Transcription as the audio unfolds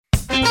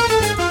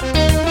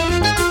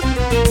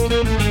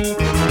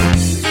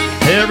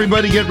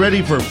everybody, get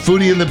ready for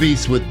Foodie and the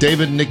Beast with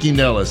David and Nycci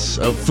Nellis.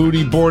 A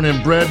foodie born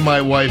and bred,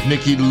 my wife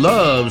Nycci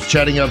loves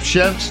chatting up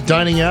chefs,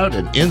 dining out,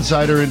 and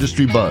insider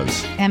industry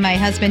buzz. And my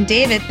husband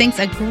David thinks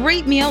a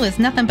great meal is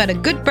nothing but a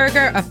good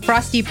burger, a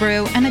frosty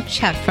brew, and a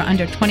check for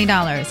under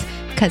 $20.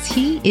 Because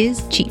he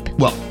is cheap.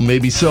 Well,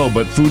 maybe so,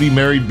 but foodie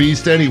married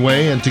beast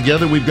anyway, and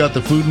together we've got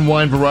the food and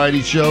wine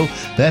variety show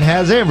that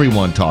has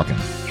everyone talking.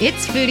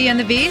 It's Foodie and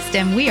the Beast,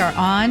 and we are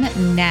on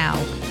now.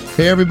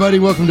 Hey everybody,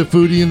 welcome to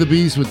Foodie and the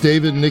Beast with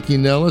David and Nycci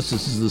Nellis.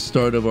 This is the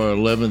start of our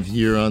 11th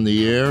year on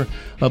the air.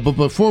 But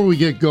before we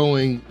get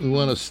going, we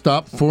want to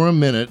stop for a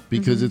minute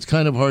because it's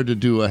kind of hard to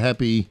do a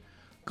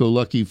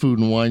happy-go-lucky food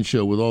and wine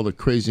show with all the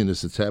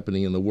craziness that's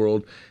happening in the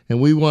world.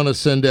 And we want to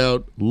send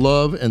out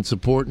love and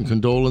support and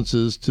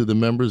condolences to the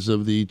members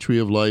of the Tree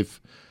of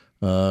Life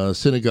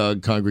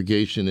synagogue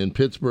congregation in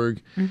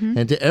Pittsburgh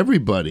and to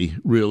everybody,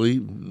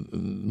 really,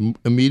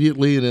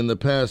 immediately and in the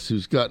past,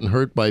 who's gotten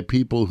hurt by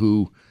people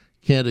who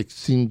can't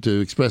seem to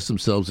express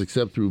themselves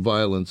except through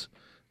violence.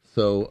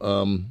 So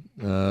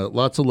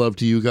lots of love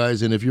to you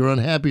guys. And if you're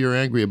unhappy or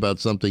angry about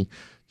something,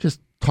 just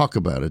talk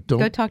about it. Don't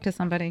go talk to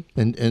somebody.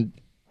 And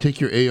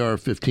take your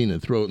AR-15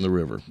 and throw it in the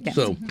river. Yes.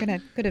 So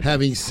good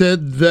having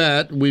said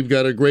that, we've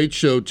got a great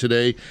show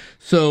today.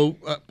 So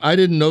I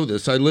didn't know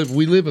this.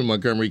 We live in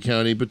Montgomery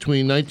County.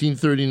 Between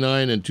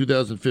 1939 and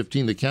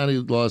 2015, the county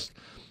lost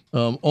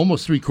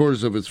almost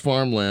 3/4 of its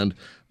farmland.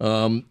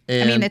 And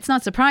I mean, it's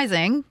not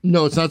surprising.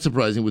 No, it's not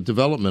surprising with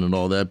development and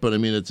all that, but I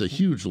mean, it's a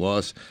huge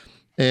loss.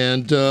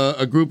 And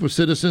a group of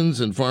citizens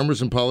and farmers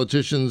and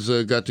politicians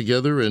got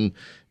together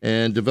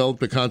and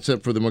developed a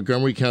concept for the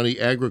Montgomery County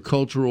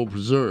Agricultural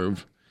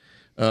Reserve.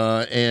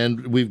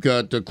 And we've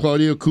got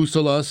Claudia,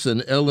 Kousoulas, and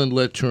Erinn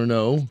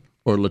Letourneau,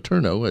 or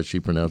Letourneau, as she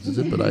pronounces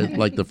it, but I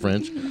like the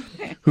French,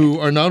 who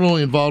are not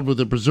only involved with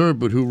the preserve,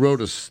 but who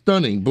wrote a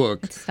stunning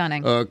book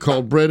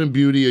called Bread and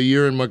Beauty, A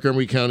Year in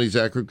Montgomery County's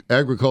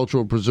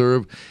Agricultural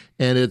Preserve.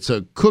 And it's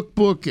a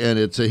cookbook, and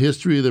it's a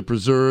history of the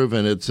preserve,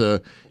 and it's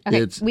a...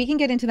 Okay, we can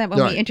get into that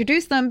when we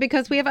introduce them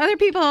because we have other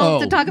people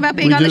to talk about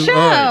being on the show,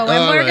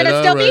 and we're going to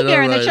still be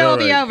here, and the show will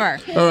be over.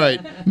 All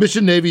right.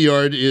 Mission Navy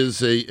Yard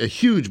is a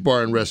huge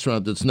bar and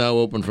restaurant that's now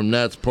open from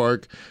Nats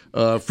Park.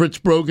 Fritz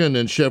Brogan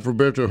and Chef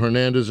Roberto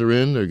Hernandez are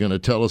in. They're going to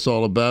tell us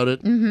all about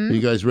it. Are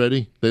you guys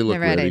ready? They're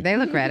ready. They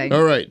look ready.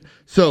 All right.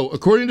 So,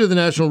 according to the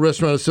National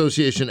Restaurant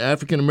Association,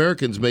 African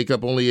Americans make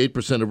up only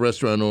 8% of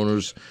restaurant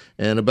owners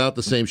and about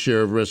the same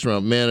share of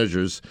restaurant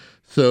managers.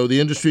 So, the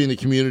industry and the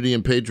community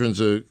and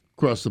patrons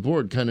across the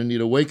board kind of need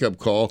a wake-up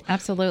call.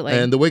 Absolutely.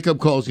 And the wake-up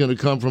call is going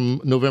to come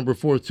from November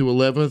 4th to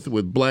 11th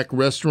with Black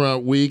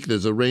Restaurant Week.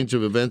 There's a range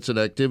of events and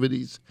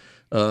activities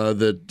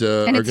and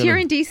it's here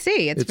in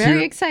D.C. It's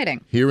very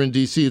exciting. Here in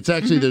D.C. It's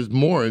actually, there's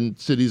more in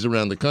cities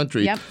around the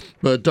country. Yep.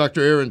 But Dr.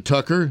 Erinn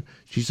Tucker,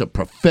 she's a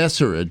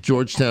professor at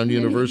Georgetown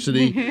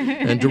University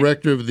and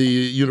director of the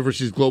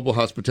university's Global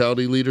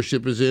Hospitality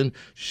Leadership is in.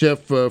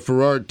 Chef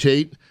Furard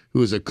Tate,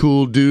 who is a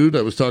cool dude.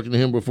 I was talking to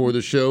him before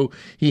the show.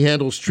 He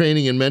handles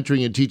training and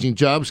mentoring and teaching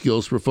job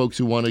skills for folks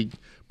who want to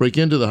break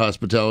into the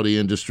hospitality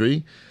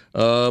industry.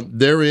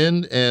 They're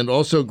in, and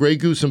also Grey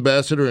Goose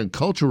ambassador and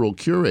cultural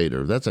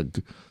curator.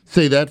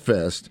 Say that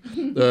fast.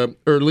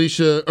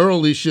 Earlecia,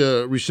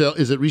 Richelle.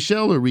 Is it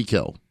Richelle or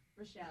Richelle?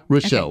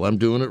 Richelle. Okay. I'm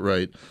doing it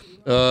right.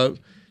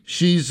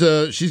 She's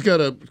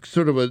got a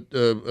sort of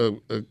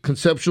a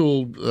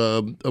conceptual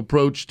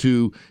approach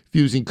to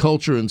fusing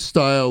culture and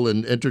style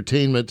and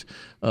entertainment,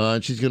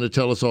 and she's going to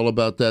tell us all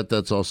about that.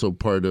 That's also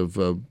part of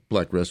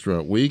Black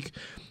Restaurant Week.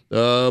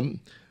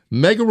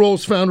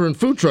 Meggrolls founder and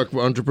food truck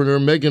entrepreneur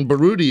Meghan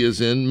Baroody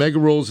is in.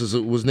 Meggrolls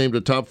was named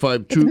a top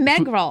 5. It's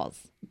Meggrolls.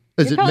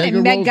 Is You're it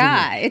Meggrolls?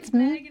 Megga. It's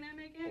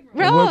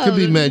What could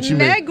be mentioned?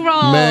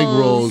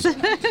 Meggrolls.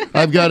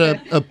 I've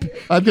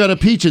got a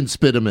peach and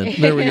spitament.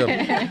 There we go.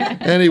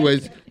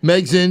 Anyways,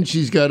 Meg's in.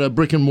 She's got a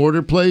brick and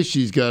mortar place.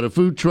 She's got a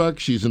food truck.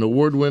 She's an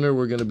award winner.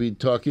 We're going to be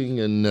talking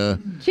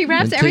and she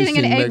wraps everything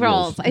in egg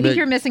rolls. I think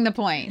you're missing the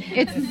point.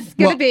 It's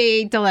going to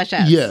be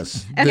delicious.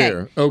 Yes. Okay.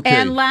 There. Okay.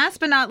 And last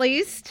but not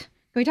least,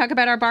 can we talk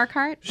about our bar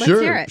cart? Let's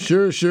hear it.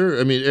 Sure.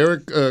 I mean,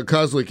 Eric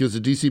Kozlik is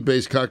a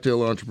DC-based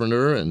cocktail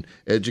entrepreneur and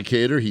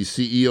educator. He's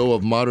CEO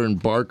of Modern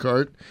Bar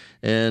Cart,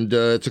 and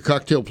it's a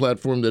cocktail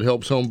platform that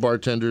helps home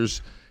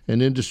bartenders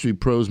and industry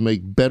pros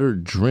make better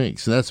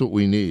drinks. And that's what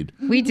we need.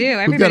 We do.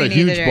 Everybody We've got a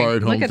needs huge bar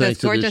at home. Look at thanks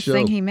this gorgeous to this show.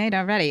 thing he made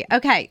already.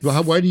 Okay.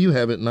 Well, why do you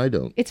have it and I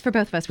don't? It's for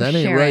both of us. That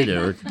ain't right,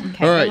 Eric.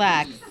 Okay, all right.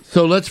 Relax.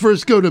 So let's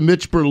first go to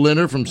Mitch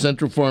Berliner from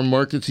Central Farm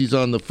Markets. He's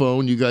on the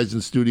phone. You guys in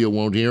the studio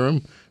won't hear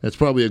him. That's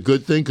probably a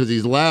good thing because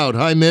he's loud.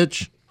 Hi,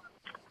 Mitch.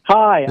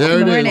 Hi. There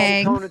Good it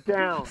morning. Tone it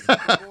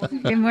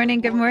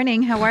down. Good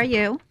morning. How are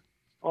you?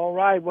 All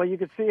right. Well, you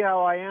can see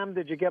how I am.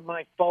 Did you get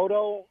my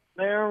photo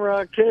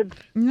there, kids?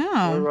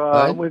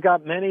 No. We've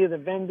got many of the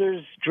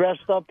vendors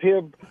dressed up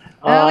here.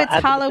 It's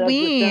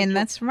Halloween.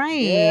 That's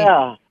right.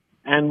 Yeah.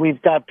 And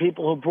we've got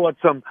people who brought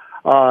some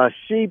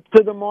sheep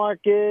to the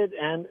market,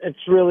 and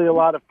it's really a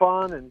lot of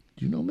fun. And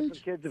do you know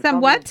Mitch?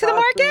 Some what to the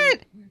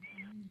market?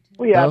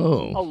 We have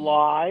a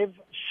live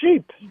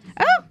sheep.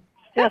 Oh,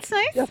 That's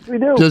nice. Yes, we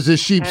do. Does the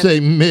sheep say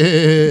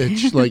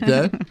Mitch like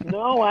that?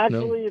 No,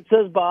 actually, it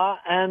says Ba,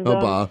 and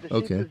Ba. the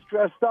sheep Okay. is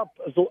dressed up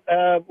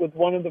with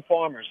one of the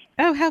farmers.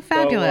 Oh, how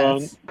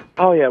fabulous.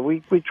 So,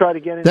 we try to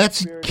get in.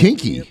 That's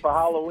kinky. For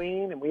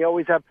Halloween, and we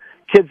always have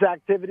kids'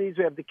 activities.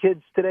 We have the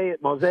kids today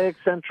at Mosaic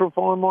Central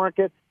Farm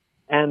Market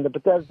and the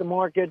Bethesda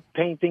Market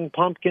painting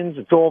pumpkins.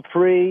 It's all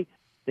free.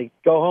 They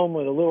go home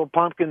with a little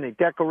pumpkin. They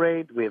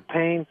decorate. We have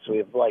paints. We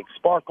have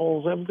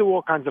sparkles. And we do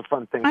all kinds of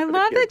fun things. I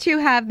love that you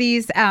have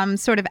these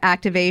sort of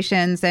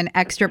activations and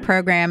extra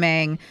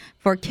programming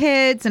for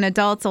kids and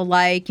adults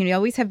alike. You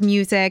always have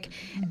music.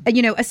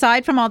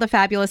 Aside from all the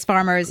fabulous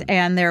farmers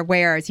and their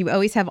wares, you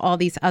always have all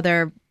these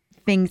other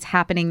things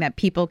happening that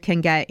people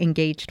can get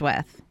engaged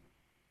with.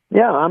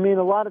 Yeah, I mean,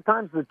 a lot of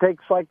times it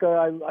takes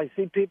I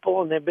see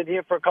people and they've been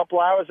here for a couple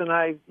hours, and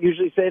I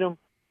usually say to them,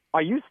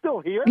 "Are you still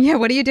here?" Yeah,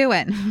 what are you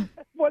doing?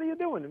 What are you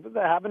doing?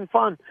 They're having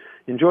fun,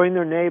 enjoying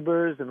their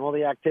neighbors and all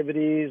the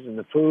activities and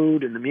the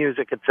food and the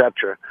music,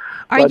 etc.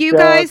 Are you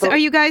guys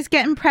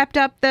getting prepped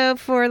up though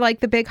for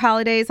the big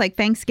holidays like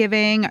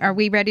Thanksgiving? Are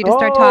we ready to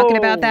start talking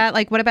about that?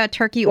 What about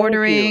turkey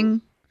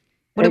ordering?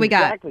 What do we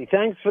got? Exactly.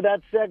 Thanks for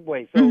that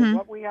segue. So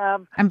what we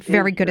have, I'm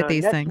very good at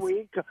these next things.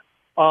 Week,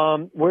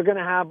 we're going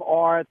to have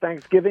our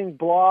Thanksgiving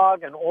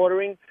blog and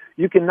ordering.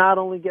 You can not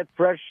only get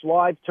fresh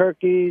live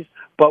turkeys,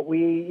 but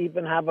we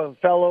even have a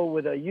fellow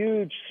with a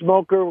huge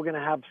smoker. We're going to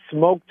have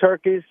smoked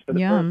turkeys for the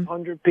first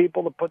 100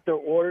 people to put their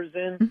orders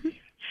in.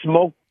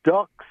 Smoked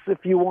ducks if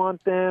you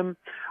want them.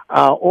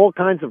 All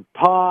kinds of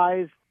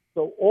pies.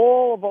 So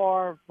all of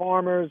our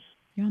farmers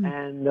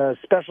and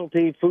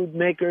specialty food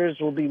makers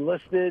will be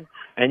listed,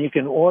 and you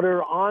can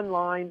order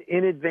online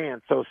in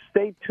advance. So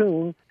stay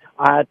tuned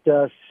at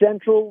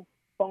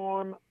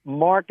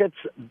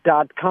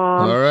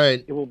centralfarmmarkets.com. All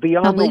right. It will be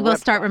on We the will website.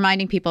 start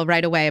reminding people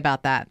right away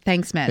about that.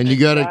 Thanks, Mitch. And you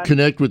got to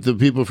connect with the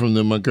people from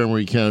the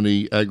Montgomery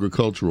County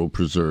Agricultural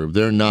Preserve.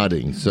 They're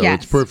nodding, so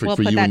Yes, it's perfect we'll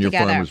for put you that and your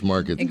together. farmers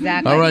markets.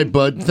 Exactly. All right,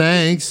 bud.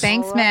 Thanks.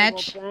 Thanks, All right,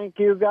 Mitch. well, thank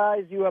you,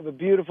 guys. You have a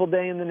beautiful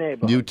day in the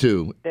neighborhood. You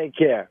too. Take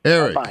care.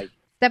 Eric. Bye-bye.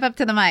 Step up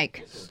to the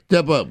mic.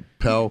 Step up,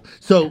 pal.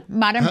 So,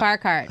 Modern bar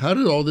cart. how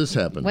did all this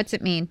happen? What's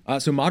it mean?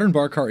 So Modern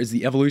Bar Cart is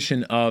the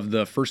evolution of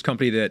the first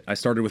company that I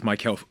started with my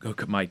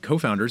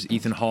co-founders,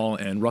 Ethan Hall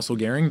and Russell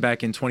Gehring,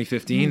 back in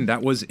 2015.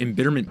 That was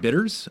Embitterment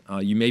Bitters.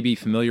 You may be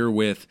familiar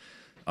with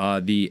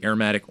the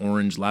aromatic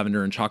orange,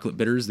 lavender, and chocolate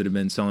bitters that have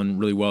been selling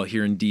really well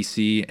here in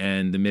D.C.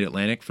 and the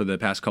Mid-Atlantic for the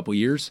past couple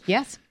years.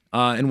 Yes.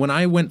 And when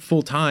I went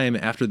full-time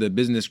after the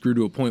business grew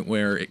to a point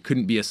where it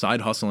couldn't be a side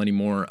hustle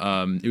anymore,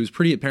 it was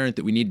pretty apparent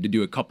that we needed to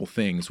do a couple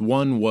things.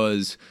 One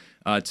was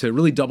to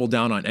really double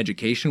down on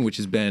education, which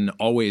has been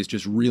always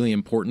just really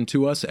important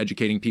to us,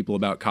 educating people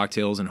about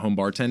cocktails and home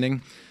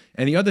bartending.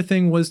 And the other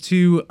thing was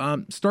to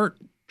start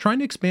trying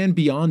to expand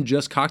beyond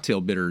just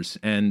cocktail bitters.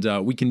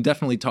 And we can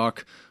definitely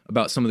talk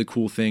about some of the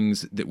cool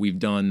things that we've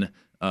done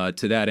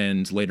to that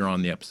end later on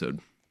in the episode.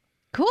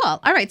 Cool.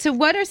 All right. So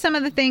what are some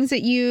of the things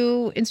that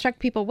you instruct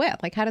people with?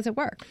 How does it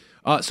work?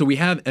 So we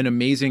have an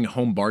amazing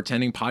home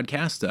bartending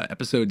podcast.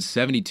 Episode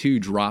 72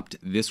 dropped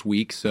this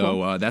week.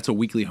 So that's a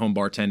weekly home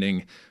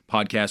bartending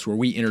podcast where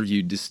we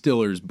interviewed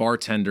distillers,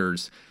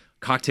 bartenders,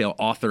 cocktail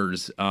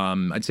authors.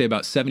 I'd say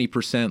about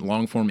 70%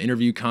 long-form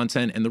interview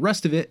content. And the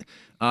rest of it,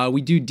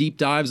 we do deep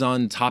dives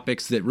on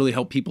topics that really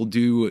help people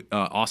do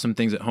awesome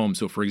things at home.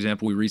 So, for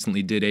example, we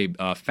recently did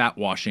a fat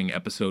washing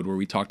episode where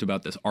we talked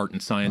about this art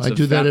and science of I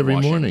do that fat every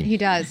washing. morning. He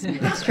does.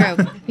 It's true.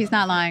 He's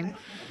not lying.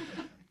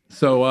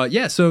 So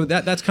so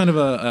that's kind of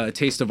a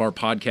taste of our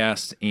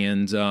podcast,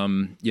 and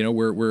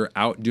we're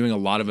out doing a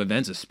lot of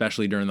events,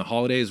 especially during the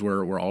holidays.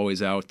 We're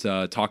always out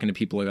talking to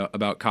people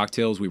about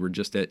cocktails. We were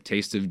just at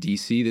Taste of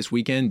DC this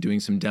weekend doing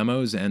some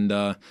demos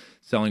and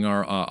selling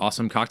our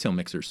awesome cocktail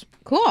mixers.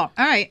 Cool. All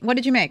right. What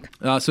did you make?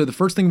 So the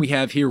first thing we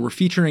have here, we're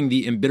featuring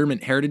the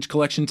Embitterment Heritage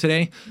Collection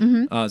today.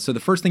 So the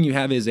first thing you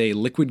have is a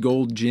liquid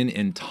gold gin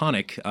and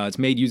tonic. It's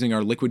made using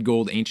our liquid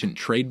gold ancient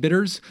trade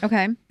bitters.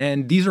 Okay.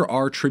 And these are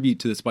our tribute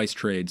to the spice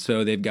trade.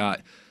 So they've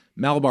got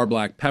Malabar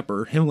black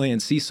pepper,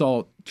 Himalayan sea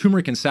salt,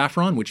 turmeric and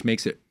saffron, which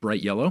makes it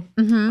bright yellow.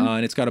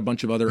 And it's got a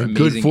bunch of other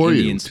amazing for you,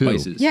 Indian too.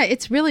 spices. Yeah,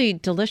 it's really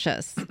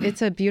delicious.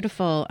 It's a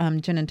beautiful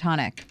gin and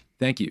tonic.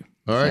 Thank you.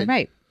 All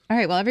right. All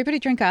right. Well, everybody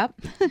drink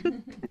up.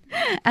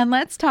 And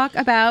let's talk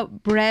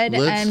about bread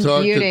and Let's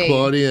talk beauty. to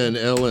Claudia and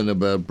Ellen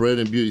about bread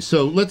and beauty.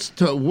 So let's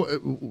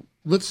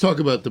talk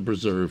about the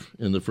preserve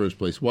in the first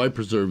place. Why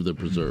preserve the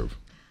preserve?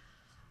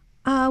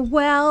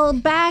 Well,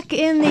 back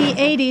in the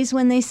 80s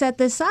when they set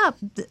this up,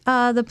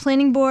 the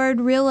planning board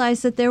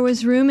realized that there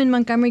was room in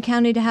Montgomery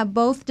County to have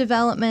both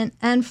development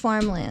and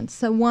farmland.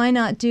 So why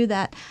not do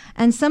that?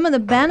 And some of the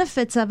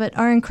benefits of it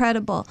are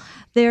incredible.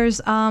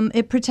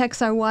 It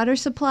protects our water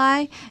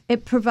supply.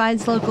 It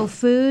provides local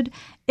food.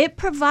 it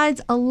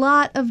provides a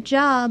lot of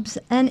jobs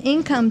and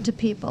income to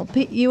people.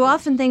 You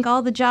often think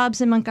all the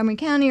jobs in Montgomery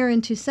County are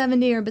in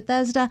 270 or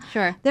Bethesda.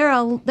 Sure.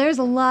 There's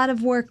a lot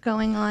of work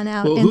going on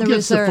out in the Who gets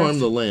reserve. to farm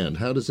the land?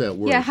 How does that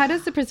work? Yeah, how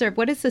does the preserve,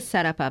 what is the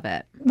setup of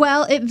it?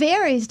 Well, it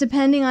varies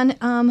depending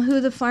on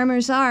who the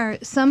farmers are.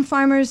 Some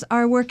farmers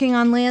are working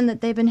on land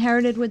that they've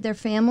inherited with their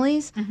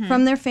families,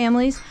 from their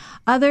families.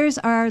 Others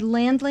are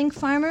land-link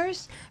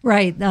farmers.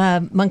 Right.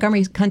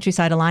 Montgomery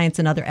Countryside Alliance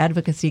and other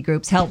advocacy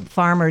groups help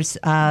farmers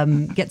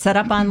get set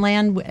up on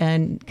land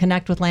and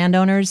connect with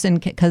landowners,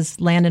 and because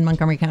land in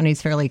Montgomery County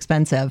is fairly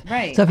expensive.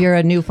 Right. So if you're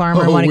a new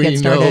farmer and want to get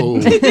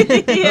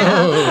started.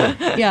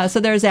 Yeah. So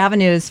there's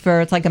avenues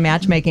for, it's like a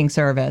matchmaking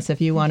service. If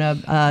you want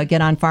to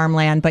get on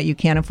farmland but you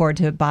can't afford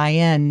to buy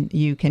in,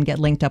 you can get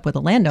linked up with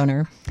a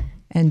landowner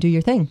and do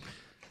your thing.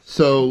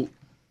 So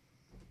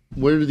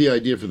where did the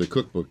idea for the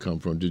cookbook come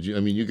from?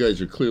 You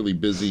guys are clearly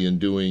busy and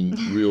doing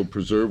real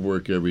preserve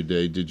work every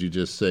day. Did you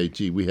just say,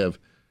 gee, we have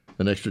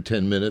an extra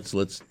 10 minutes?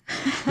 But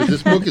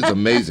this book is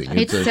amazing.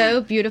 It's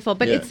so beautiful,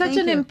 but it's such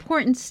Thank an you.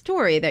 important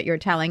story that you're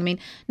telling. I mean,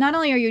 not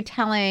only are you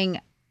telling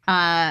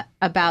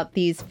about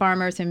these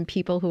farmers and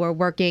people who are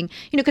working,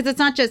 because it's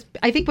not just,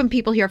 I think when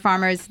people hear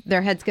farmers,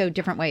 their heads go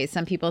different ways.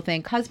 Some people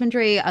think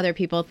husbandry, other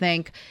people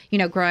think,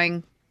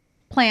 growing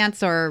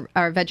plants or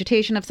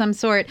vegetation of some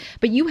sort,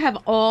 but you have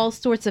all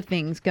sorts of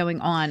things going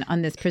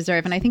on this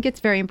preserve, and I think it's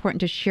very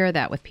important to share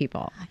that with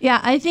people. Yeah,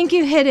 I think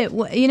you hit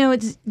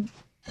it.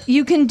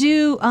 You can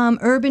do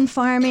urban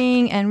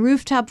farming and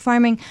rooftop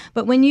farming,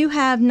 but when you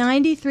have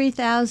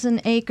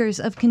 93,000 acres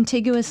of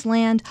contiguous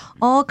land,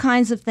 all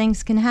kinds of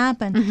things can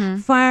happen.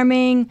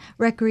 Farming,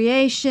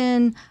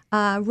 recreation,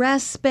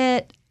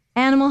 respite,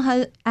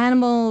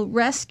 animal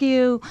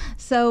rescue.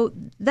 So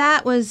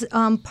that was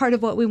part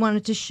of what we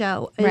wanted to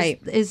show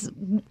is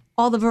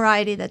all the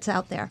variety that's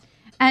out there.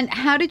 And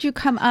how did you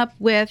come up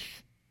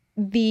with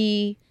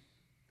the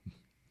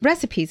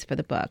recipes for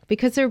the book?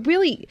 Because they're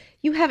really,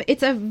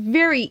 it's a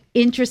very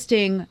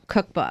interesting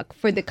cookbook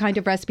for the kind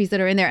of recipes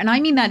that are in there. And I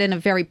mean that in a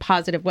very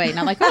positive way.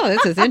 Not like, oh,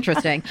 this is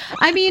interesting.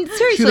 I mean,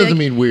 seriously. She doesn't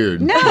mean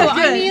weird. No,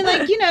 I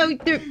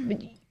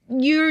mean,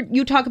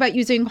 you talk about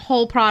using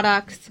whole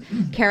products,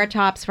 carrot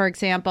tops, for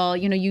example.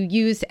 You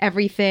use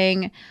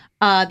everything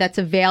that's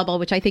available,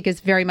 which I think is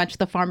very much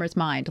the farmer's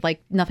mind.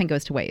 Like, nothing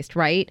goes to waste,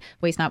 right?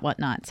 Waste not, what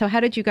not. So how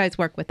did you guys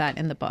work with that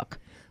in the book?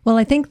 Well,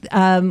 I think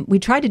we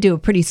tried to do a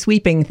pretty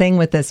sweeping thing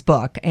with this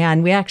book,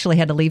 and we actually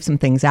had to leave some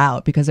things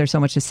out because there's so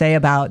much to say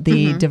about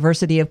the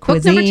diversity of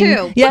cuisine. Book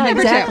number 2. Yeah, Book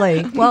number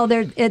exactly. 2. Well,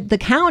 the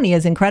county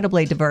is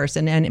incredibly diverse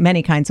in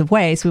many kinds of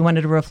ways. We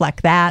wanted to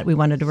reflect that. We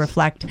wanted to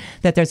reflect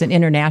that there's an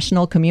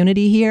international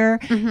community here,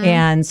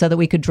 and so that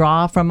we could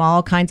draw from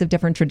all kinds of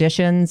different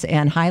traditions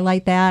and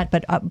highlight that.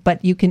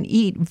 But you can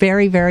eat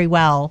very, very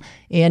well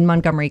in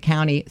Montgomery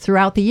County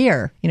throughout the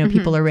year.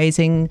 People are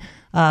raising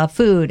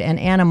food and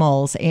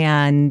animals,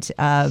 and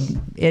My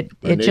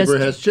neighbor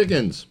has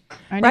chickens.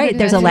 Right.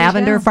 There's a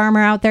lavender farmer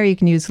out there. You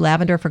can use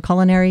lavender for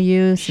culinary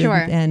use.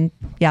 Sure. And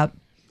yeah.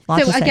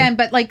 Lots So to say.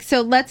 again,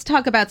 so let's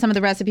talk about some of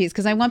the recipes,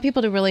 because I want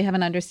people to really have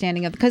an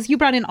understanding of, because you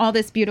brought in all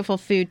this beautiful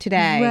food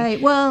today.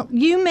 Right. Well,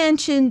 you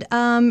mentioned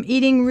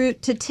eating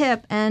root to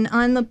tip, and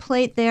on the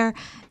plate there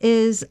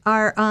is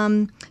our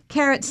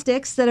carrot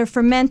sticks that are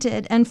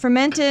fermented. And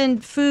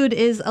fermented food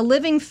is a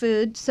living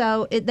food,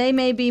 so they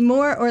may be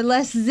more or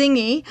less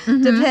zingy,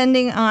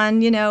 depending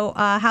on,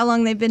 how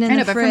long they've been in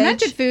the But fridge.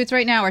 fermented foods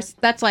right now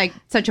that's like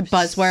such a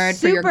buzzword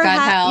for your Super gut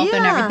hot, health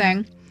and yeah.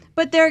 everything.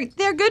 But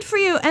they're good for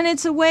you, and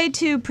it's a way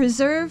to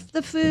preserve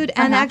the food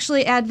and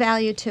actually add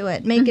value to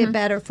it, make it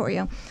better for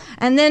you.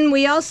 And then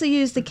we also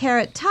use the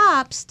carrot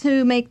tops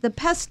to make the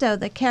pesto,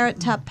 the carrot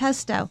top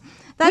pesto.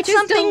 That's Which is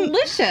something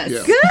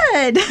delicious. Yeah.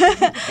 good. That's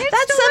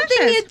something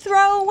delicious. you'd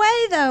throw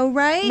away, though,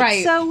 right?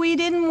 Right. So we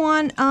didn't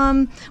want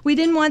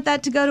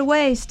that to go to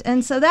waste,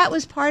 and so that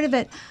was part of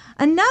it.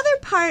 Another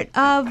part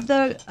of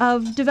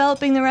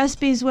developing the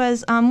recipes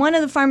was one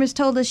of the farmers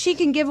told us she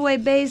can give away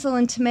basil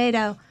and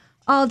tomato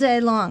all day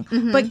long,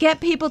 but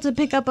get people to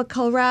pick up a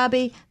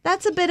kohlrabi,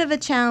 that's a bit of a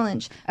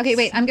challenge. Okay,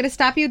 wait, I'm going to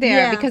stop you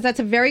there Yeah. because that's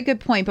a very good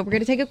point, but we're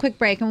going to take a quick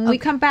break. And when we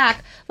come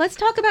back, let's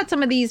talk about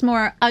some of these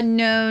more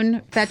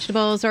unknown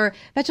vegetables, or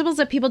vegetables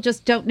that people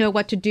just don't know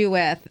what to do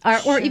with,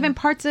 or even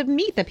parts of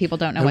meat that people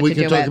don't know And what we to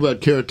do can talk with.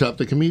 about Carrot Top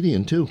the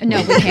comedian, too.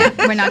 No, we can't.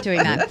 We're not doing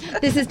that.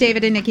 This is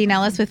David and Nycci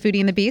Nellis with Foodie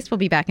and the Beast. We'll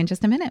be back in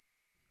just a minute.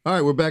 All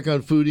right, we're back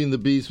on Foodie and the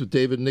Beast with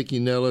David and Nycci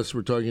Nellis.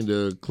 We're talking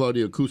to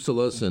Claudia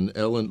Kousoulas and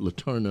Ellen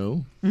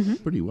Letourneau.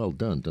 Pretty well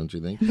done, don't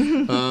you think?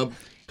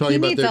 Talking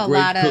about needs their a great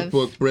lot of-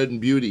 cookbook, Bread and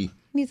Beauty.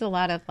 Needs a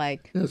lot of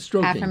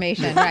Stroking.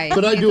 affirmation, right?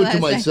 But I do it to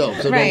myself,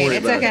 so right, don't worry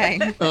it's about okay.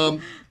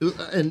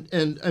 it.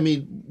 And I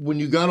mean, when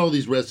you got all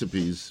these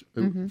recipes,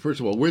 first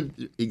of all, where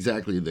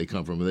exactly did they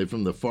come from? Are they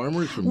from the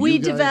farmers? From We you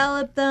guys?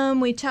 developed them.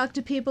 We talked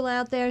to people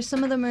out there.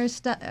 Some of them are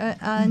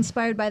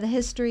inspired by the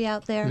history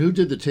out there. Who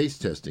did the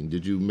taste testing?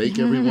 Did you make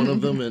every one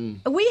of them?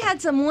 And We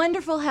had some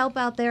wonderful help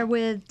out there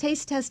with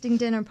taste testing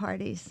dinner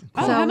parties.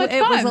 Oh, so how much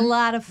it was fun. a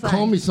lot of fun.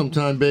 call me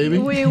sometime, baby.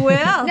 We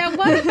will. Now,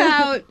 what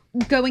about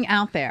going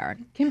out there,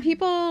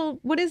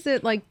 what is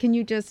it like? Can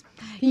you go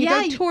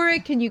tour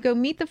it? Can you go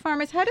meet the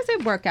farmers? How does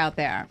it work out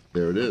there?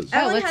 There it is.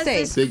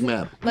 Let's see. Big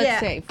map. Let's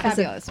see.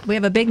 Fabulous. We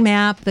have a big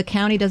map. The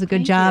county does a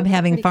good job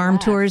having Pretty farm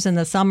class. tours in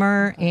the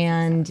summer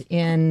and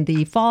in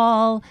the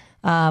fall.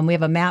 We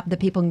have a map that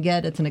people can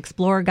get. It's an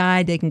Explorer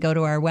guide. They can go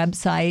to our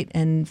website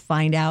and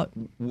find out.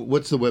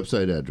 What's the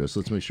website address?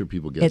 Let's make sure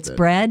people get It's that.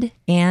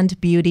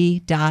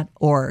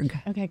 breadandbeauty.org.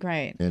 Okay,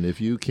 great. And if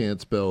you can't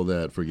spell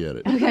that, forget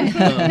it. Okay.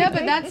 No,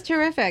 but that's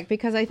terrific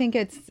because I think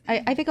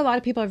I think a lot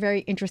of people are very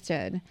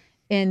interested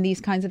in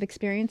these kinds of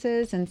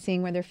experiences and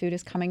seeing where their food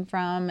is coming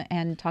from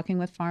and talking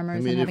with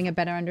farmers and having a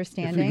better If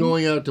understanding. you're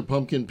going out to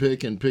pumpkin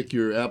pick and pick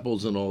your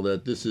apples and all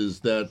that, this is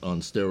that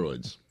on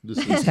steroids. This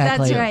is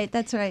Exactly.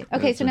 That's right.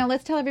 Okay, so now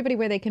let's tell everybody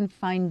where they can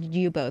find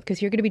you both because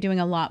you're going to be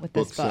doing a lot with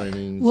book this book.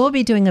 signings. We'll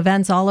be doing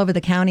events all over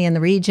the county and the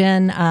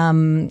region.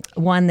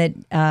 One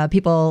that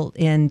people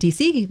in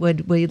D.C.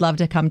 we'd love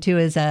to come to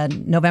is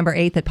November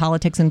 8th at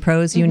Politics and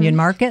Prose Union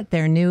Market,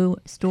 their new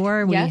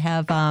store. We Yes.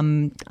 have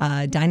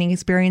dining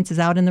experiences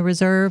out in the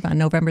reserve on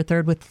November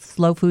 3rd with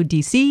Slow Food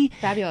D.C.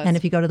 Fabulous. And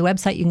if you go to the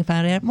website, you can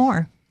find out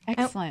more.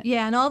 Excellent.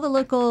 Yeah, and all the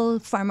local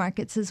farm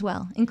markets as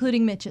well,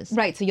 including Mitch's.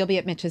 Right, so you'll be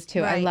at Mitch's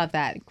too. I Right. love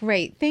that.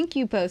 Great. Thank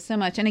you both so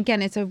much. And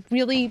again, it's a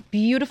really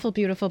beautiful,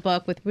 beautiful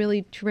book with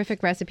really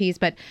terrific recipes.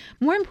 But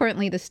more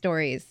importantly, the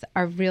stories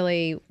are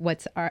really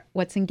what's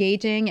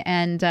engaging,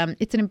 and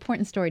it's an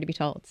important story to be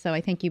told. So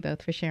I thank you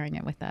both for sharing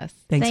it with us.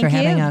 Thanks Thank for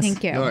having you. us.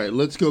 Thank you. All right,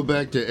 let's go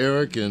back to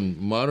Eric and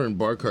Modern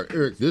Bar Cart.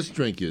 Eric, this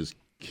drink is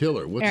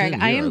killer. What's Eric, in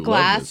here? I am love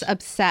glass this.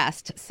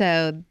 obsessed,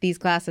 so these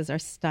glasses are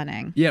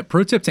stunning. Yeah,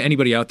 pro tip to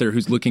anybody out there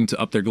who's looking to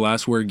up their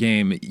glassware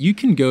game, you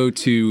can go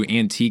to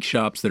antique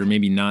shops that are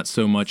maybe not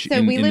so much So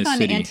in we the live on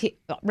city.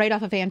 right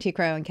off of Antique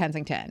Row in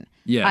Kensington.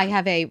 Yeah. I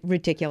have a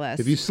ridiculous.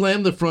 If you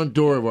slam the front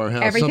door of our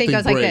house, everything something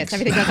goes like breaks. this.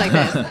 Everything goes like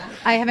this.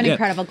 I have an Yeah.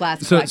 incredible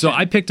glass So collection.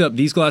 I picked up,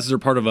 these glasses are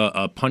part of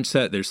a punch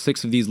set. There's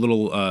 6 of these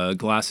little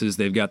glasses.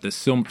 They've got this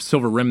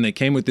silver rim. They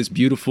came with this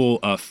beautiful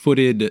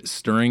footed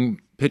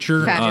stirring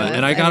pitcher. Fabulous.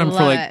 And I got I them for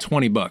love like it.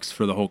 $20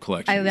 for the whole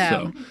collection. I know. So it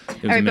All was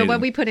right, but amazing.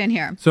 what we put in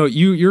here? So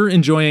you're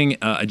enjoying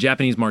a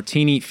Japanese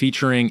martini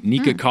featuring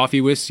Nikka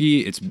coffee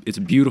whiskey. It's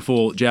a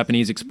beautiful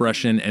Japanese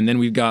expression, and then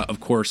we've got,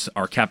 of course,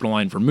 our Capital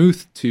Line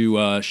vermouth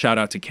to shout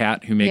out to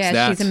Kat who makes Yeah,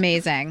 that. she's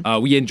amazing.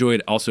 We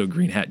enjoyed also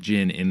Green Hat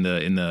Gin in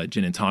the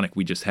gin and tonic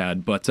we just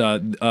had. But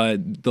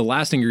the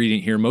last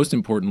ingredient here, most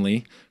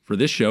importantly for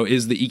this show,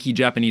 is the Iki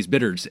Japanese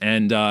bitters,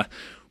 and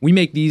we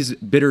make these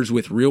bitters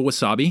with real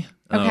wasabi.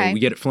 Okay. We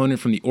get it flown in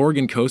from the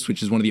Oregon coast,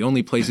 which is one of the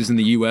only places in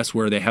the U.S.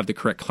 where they have the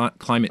correct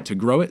climate to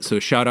grow it. So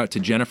shout out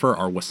to Jennifer,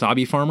 our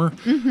wasabi farmer.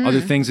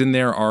 Other things in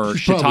there are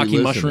She's probably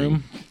shiitake listening.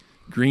 mushroom,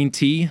 green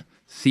tea,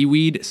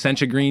 seaweed,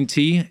 sencha green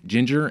tea,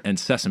 ginger, and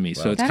sesame.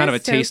 So it's That kind of a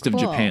is so taste of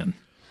cool. Japan.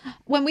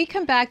 When we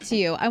come back to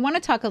you, I want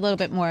to talk a little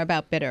bit more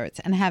about bitters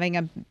and having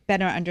a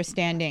better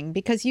understanding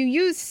because you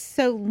use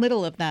so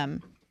little of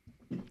them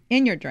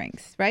in your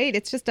drinks, right?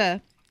 It's just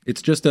a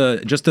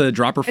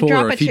dropper full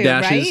drop or or a few two,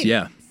 dashes. right?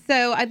 Yeah.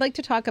 So I'd like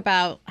to talk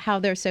about how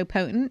they're so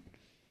potent,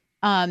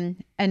 and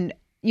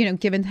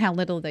given how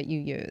little that you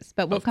use.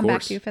 But we'll Of come back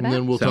course. to you for And that.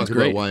 then we'll Sounds talk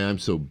great. about why I'm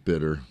so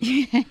bitter. All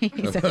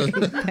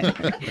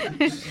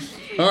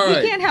All We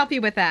right. can't help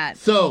you with that.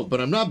 So,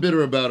 but I'm not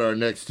bitter about our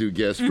next two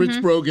guests. Fritz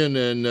Brogan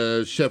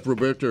and Chef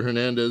Roberto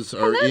Hernandez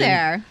are Hello in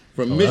there.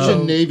 from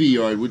Mission Navy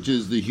Yard, which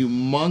is the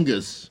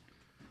humongous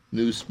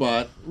new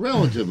spot,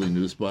 relatively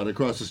new spot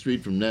across the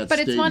street from Nat But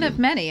Stadium. it's one of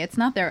many. It's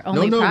not their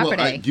only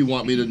property. Well, do you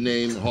want me to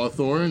name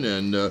Hawthorne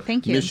and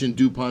Thank you. Mission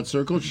DuPont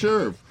Circle?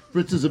 Sure.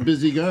 Fritz is a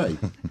busy guy.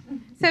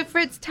 So,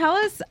 Fritz, tell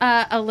us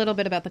a little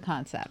bit about the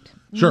concept.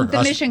 Sure.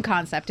 The mission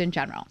concept in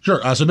general.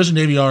 Sure. So Mission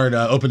Navy Yard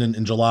opened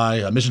in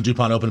July. Mission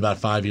DuPont opened about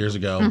 5 years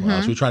ago.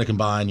 So we try to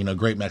combine,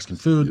 great Mexican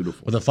food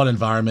with a fun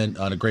environment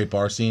and a great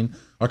bar scene.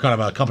 Our kind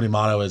of company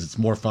motto is it's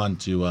more fun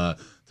to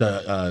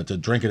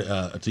drink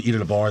it, to eat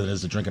at a bar than it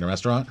is to drink in a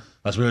restaurant.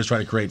 So we always try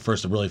to create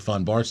first a really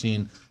fun bar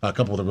scene,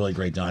 coupled with a really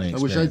great dining I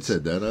wish experience. I'd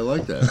said that. I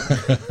like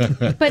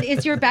that. But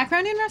is your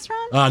background in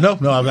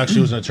restaurants? No, I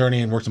actually was an attorney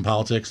and worked in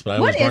politics. But I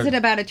What always is it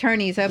about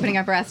attorneys opening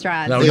up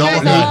restaurants? No, You we all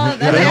guys need- all-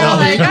 they they're all all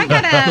like, need- I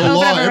gotta The open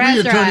law, up a every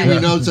attorney we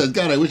restaurant. know says,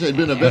 God, I wish I'd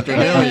been a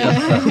veterinarian.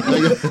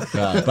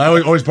 But I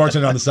always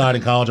bartended on the side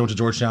in college. I went to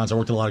Georgetown, so I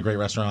worked at a lot of great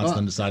restaurants, and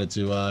then decided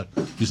to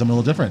do something a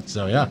little different.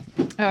 So yeah.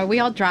 Oh, are we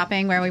all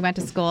dropping where we went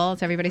to school?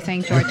 Is everybody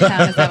saying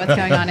Georgetown? Is that what's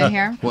going on in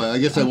here? Well, I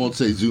guess I won't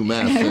say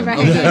Zoomass. Then. Right.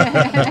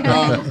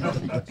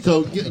 Okay.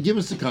 So give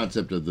us the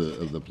concept of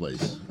the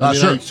place. I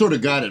Sure. I sort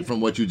of got it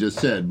from what you just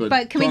said, but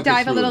But can we talk us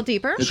dive a through little it.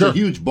 deeper? It's Sure. a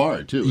huge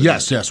bar too. isn't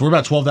Yes, it? yes. We're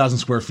about 12,000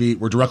 square feet.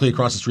 We're directly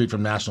across the street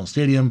from National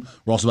Stadium.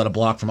 We're also about a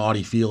block from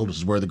Audi Field, which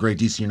is where the great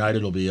DC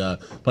United will be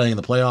playing in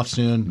the playoffs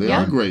soon. They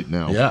are great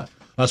now. Yeah.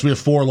 So we have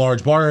 4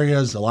 large bar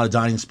areas, a lot of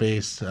dining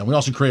space, and we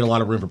also create a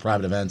lot of room for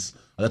private events.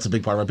 That's a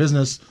big part of our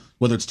business.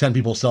 Whether it's 10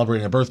 people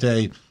celebrating a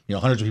birthday,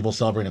 hundreds of people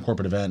celebrating a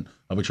corporate event,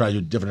 we try to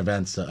do different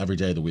events every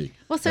day of the week.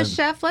 Well, so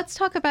Chef, let's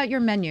talk about your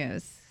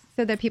menus.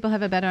 So that people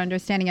have a better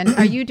understanding. And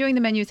are you doing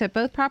the menus at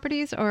both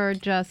properties or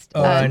just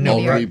No,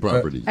 all three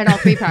properties? At all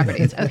three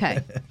properties. Okay.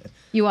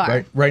 You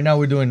are. Right now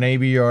we're doing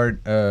Navy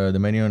Yard, the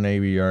menu on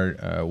Navy Yard.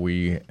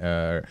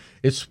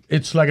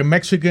 It's like a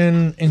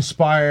Mexican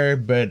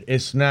inspired, but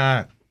it's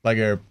not like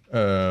a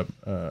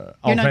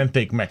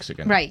authentic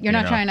Mexican. Right. You're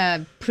not trying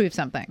to prove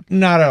something.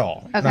 Not at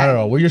all. Okay. Not at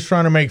all. We're just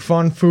trying to make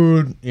fun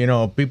food,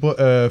 people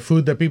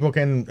food that people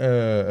can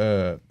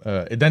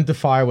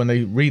identify when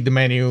they read the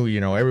menu.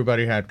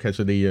 Everybody had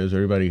quesadillas,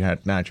 everybody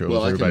had nachos,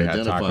 Well, I can everybody had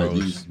identify tacos.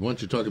 these. Why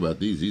don't you talk about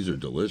these? These are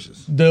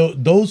delicious.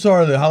 Those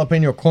are the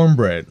jalapeno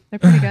cornbread. They're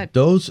pretty good.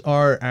 Those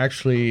are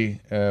actually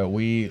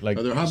we like.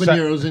 Are there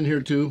habaneros in here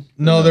too?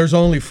 No, there's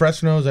only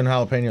Fresnos and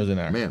jalapenos in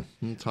there. Man,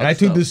 it's hot And I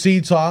took stuff. the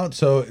seeds out,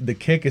 so the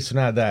kick is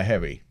not that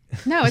heavy.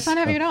 No, it's not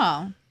heavy at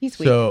all. He's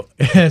sweet. So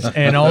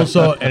and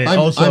also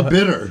I'm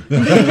bitter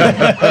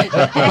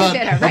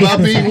Right. about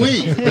being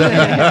weak.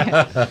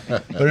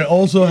 but it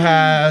also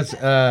has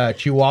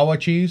Chihuahua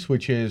cheese,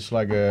 which is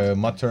like a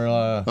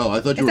mozzarella. Oh, I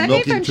thought you Is were that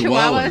made milking from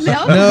Chihuahua chihuahuas.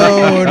 milk?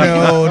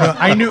 No.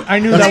 I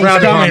knew that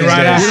was coming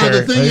right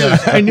after. The thing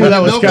is, I knew when that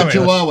you was milk a coming.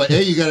 Chihuahua,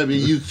 A, you got to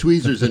use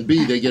tweezers, and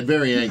B, they get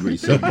very angry.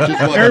 So just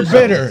watch They're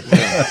yourself.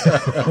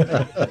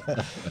 bitter.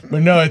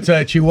 But no, it's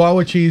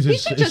Chihuahua cheese. We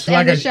It's, should it's just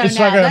like end a the show it's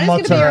now. like That a is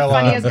going to be your mozzarella.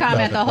 funniest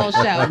comment the whole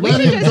show. We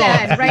Let should him just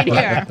talk. end right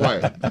here.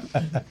 Quiet.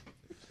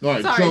 All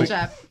right, Sorry, so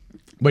Jeff.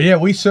 But yeah,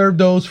 we serve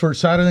those for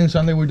Saturday and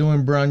Sunday. We're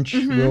doing brunch.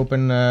 Mm-hmm. We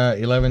open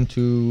 11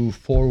 to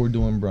 4. We're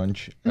doing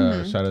brunch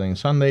Mm-hmm. Saturday and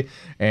Sunday.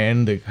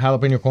 And the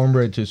jalapeno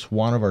cornbread is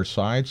one of our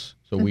sides.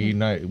 So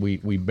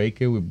Mm-hmm. we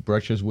bake it with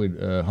brushes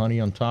with honey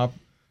on top.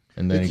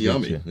 And then it's it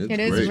yummy. gets you. It's It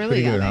is great. really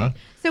Pretty yummy. good, huh?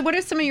 So what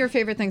are some of your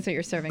favorite things that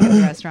you're serving at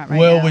the restaurant right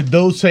Well, now? with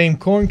those same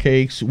corn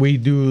cakes, we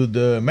do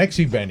the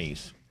Mexi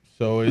Bennies.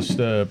 So it's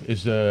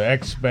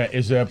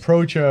the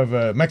approach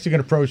of Mexican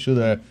approach to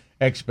the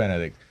ex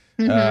Benedict.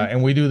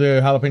 And we do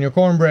the jalapeno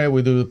cornbread,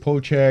 we do the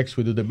pochex,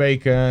 we do the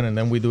bacon, and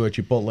then we do a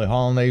chipotle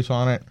hollandaise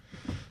on it.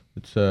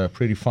 It's a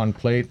pretty fun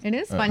plate. It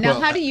is fun. Now,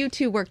 how do you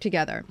two work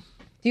together?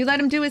 Do you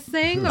let him do his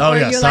thing? Oh, or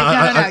yes. you're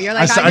like, no. You're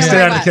like, I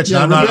stay out of the kitchen.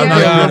 Yeah, I'm not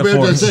Roberto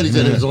doing the said, he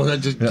said, forks.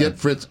 let's just get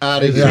Fritz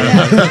out of here.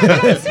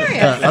 I'm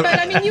serious. But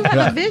I mean, you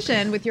have a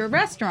vision with your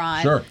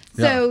restaurant. Sure.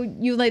 So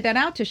you lay that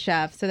out to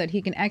Chef so that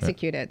he can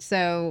execute it.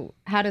 So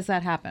how does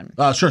that happen?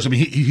 Sure. So I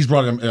mean, he's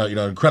brought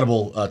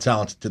incredible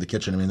talent to the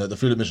kitchen. I mean, the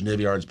food at Mission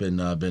Navy Yard's been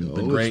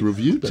great. It's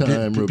review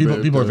time,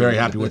 People are very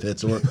happy with it.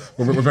 So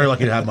we're very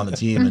lucky to have him on the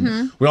team.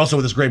 And we also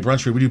with this great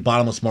brunch food, we do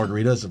bottomless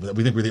margaritas.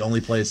 We think we're the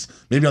only place,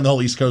 maybe on the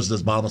whole East Coast, that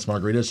does bottomless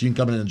margaritas. So you can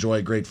come in and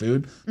enjoy great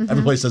food.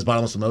 Every place does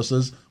bottomless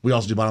mimosas. We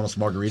also do bottomless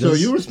margaritas. So are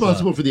you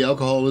responsible for the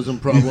alcoholism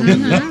problem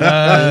in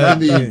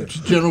the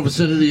general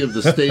vicinity of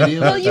the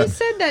stadium? Well, you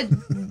said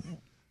that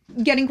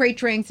getting great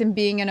drinks and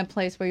being in a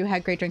place where you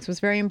had great drinks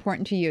was very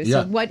important to you. So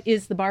Yeah. what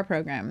is the bar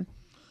program?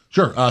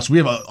 Sure. So we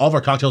have all of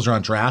our cocktails are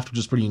on draft, which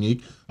is pretty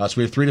unique. So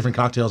we have 3 different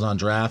cocktails on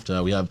draft.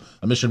 We have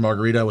a Mission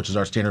Margarita, which is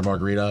our standard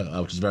margarita,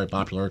 which is very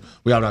popular.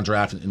 We have it on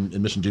draft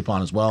in Mission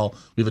DuPont as well.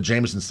 We have a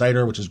Jameson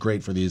cider, which is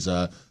great for these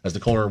as the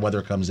colder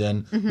weather comes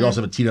in. We also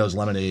have a Tito's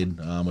lemonade,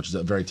 which is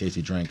a very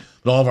tasty drink.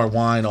 But all of our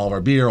wine, all of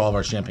our beer, all of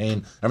our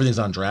champagne, everything's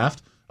on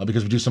draft.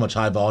 Because we do so much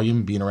high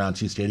volume, being around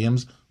 2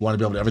 stadiums, we want to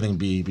be able to everything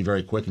be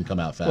very quick and come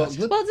out fast.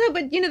 But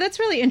that's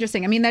really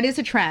interesting. I mean, that is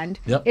a trend.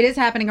 Yep. It is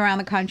happening around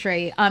the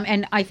country.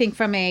 And I think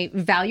from a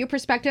value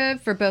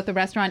perspective for both the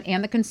restaurant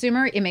and the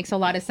consumer, it makes a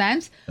lot of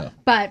sense. Yeah.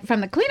 But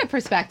from the cleanup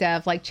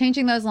perspective, like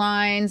changing those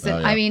lines,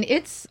 I mean,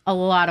 it's a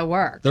lot of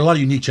work. There are a lot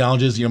of unique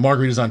challenges.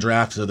 Margaritas on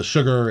draft, so the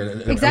sugar.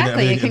 And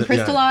exactly. It can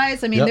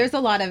crystallize. I mean, there's a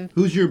lot of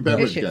Who's your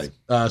beverage issues.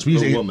 guy? So we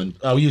use woman.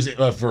 We use it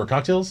for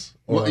cocktails.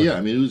 Well, yeah,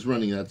 I mean, who's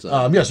running that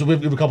side? So we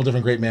have a couple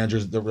different great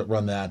managers that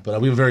run that,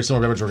 but we have a very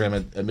similar beverage program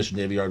at Mission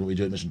Navy Yard, what we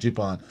do at Mission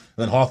DuPont, and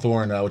then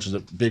Hawthorne, which is a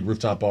big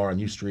rooftop bar on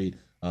U Street.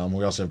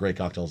 We also have great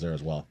cocktails there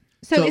as well.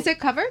 So is it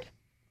covered?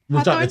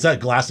 Rooftop, it's that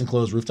glass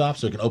enclosed rooftop,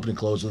 so it can open and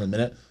close in a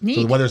minute. Neat.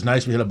 So the weather's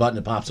nice, we hit a button,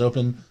 it pops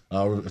open.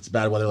 If it's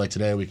bad weather like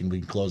today, we can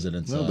close it.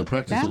 And the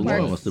practice that of law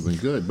works. must have been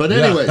good. But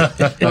anyway,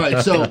 all right,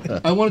 so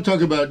I want to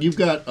talk about, you've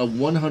got a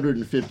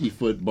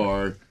 150-foot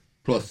bar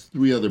plus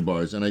 3 other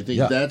bars, and I think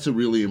that's a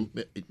really,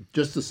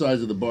 just the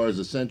size of the bar is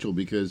essential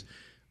because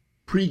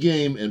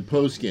pre-game and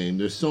post-game,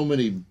 there's so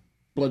many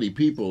bloody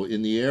people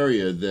in the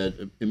area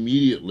that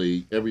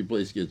immediately every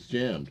place gets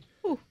jammed.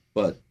 Ooh.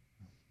 But,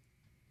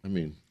 I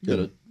mean,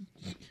 there's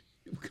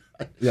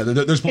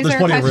there's there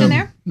plenty a of question room.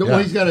 there? No, well,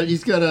 he's got a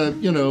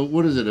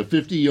what is it, a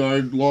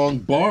 50-yard long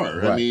bar.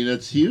 Right. I mean,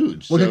 it's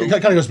huge. Well, so. it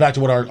kind of goes back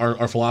to what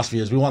our philosophy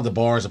is. We want the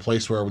bar as a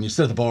place where when you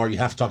sit at the bar, you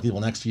have to talk to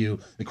people next to you.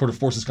 It sort of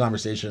forces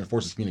conversation, it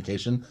forces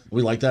communication.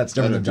 We like that. It's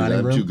different than the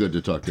dining room. I'm too good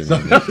to talk to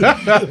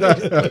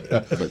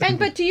anyone.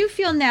 But do you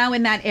feel now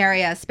in that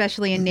area,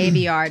 especially in Navy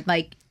Yard,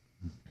 like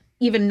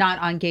even not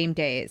on game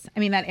days. I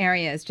mean, that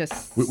area is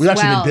just We've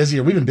actually been swell.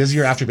 busier. We've been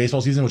busier after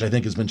baseball season, which I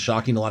think has been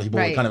shocking. A lot of people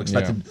Right. kind of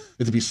expected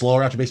it to be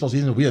slower after baseball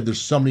season.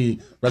 There's so many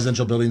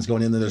residential buildings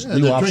going in there. There's new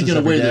They're offices drinking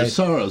every away their day.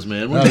 sorrows,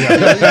 man. No,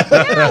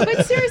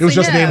 but seriously, It was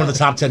just no. named one of the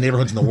top 10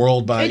 neighborhoods in the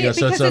world by It is,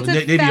 because it's a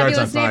Navy Yard's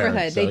on fabulous fire.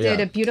 neighborhood. So, They did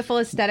a beautiful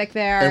aesthetic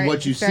there. And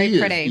what you It's very see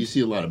pretty. is you see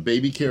a lot of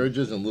baby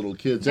carriages and little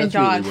kids. And That's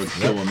really dogs. what's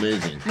so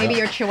amazing. Maybe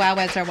your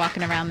chihuahuas are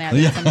walking around there.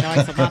 There's some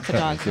dogs, lots of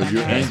dogs. Because around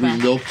you're there as angry well.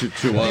 milk to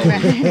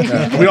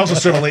Chihuahua. We also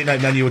serve a late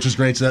night menu, which is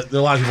great. So there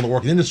are a lot of people that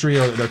work in the industry,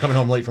 or they're coming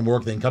home late from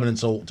work. They can come in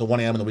until 1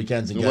 a.m. on the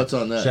weekends and So get what's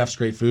on that? chef's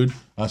great food.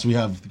 So we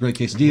have the great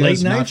quesadillas,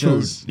 Late night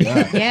nachos. food.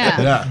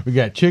 Yeah. Yeah. We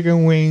got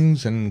chicken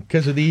wings and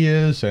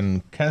quesadillas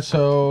and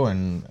queso,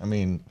 and I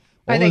mean,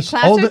 Are all they this-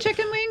 all classic the-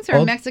 chicken wings or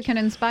all-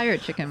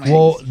 Mexican-inspired chicken wings?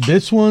 Well,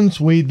 this ones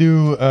we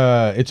do.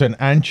 It's an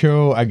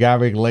ancho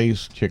agave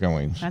glazed chicken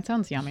wings. that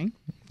sounds yummy.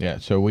 Yeah,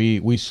 so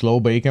we slow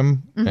bake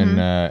them,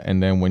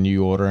 and then when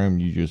you order them,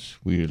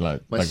 we like My like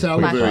a quick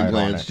salivary fry on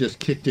glands it. just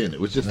kicked in. It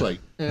was just like,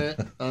 we're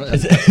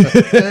It's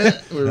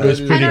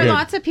ready pretty And are good.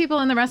 lots of people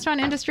in the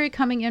restaurant industry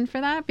coming in for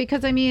that?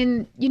 Because, I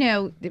mean,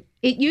 it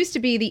used to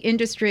be the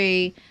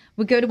industry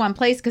would go to one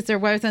place because there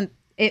wasn't,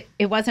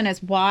 it wasn't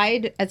as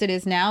wide as it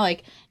is now,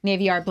 like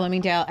Navy Yard,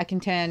 Bloomingdale,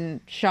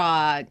 Eckington,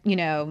 Shaw,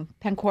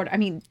 Penn Quarter. I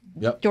mean,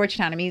 Yep.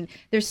 Georgetown. I mean,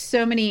 there's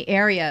so many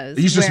areas.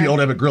 It used to just be where-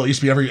 Old Ebbitt Grill. It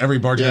used to be every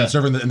bartender and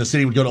server in the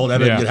city would go to Old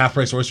Ebbitt and get half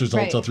price oysters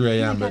Right. until 3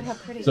 a.m. Oh my God, how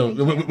pretty. So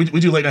we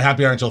do late night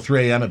happy hour until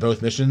 3 a.m. at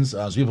both missions.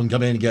 So people can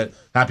come in and get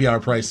happy hour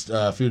priced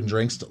food and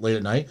drinks late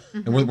at night.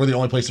 And we're the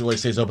only place that really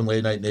stays open late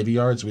at night at Navy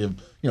Yards. We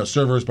have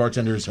servers,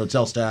 bartenders,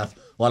 hotel staff,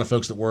 a lot of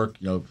folks that work.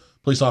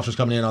 Police officers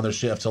coming in on their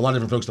shifts. A lot of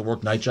different folks that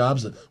work night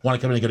jobs that want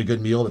to come in and get a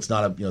good meal. That's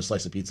not a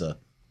slice of pizza.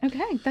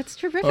 Okay, that's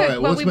terrific. All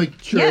right, well, let's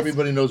make sure yes.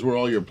 everybody knows where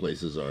all your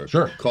places are.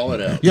 Sure. Call it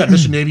out. Yeah,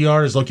 Mission Navy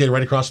Yard is located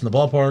right across from the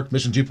ballpark.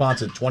 Mission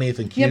DuPont's at 20th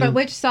and Q. Yeah, but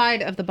which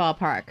side of the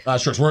ballpark?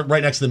 Sure. So we're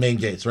right next to the main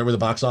gates, right where the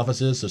box office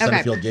is. So Okay.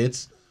 Centerfield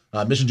Gates.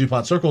 Mission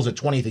DuPont Circle's at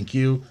 20th and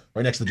Q,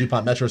 right next to the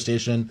DuPont Metro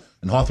Station.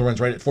 And Hawthorne's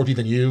right at 14th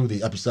and U,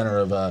 the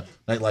epicenter of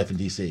nightlife in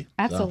D.C.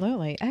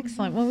 Absolutely.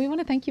 Excellent. Well, we want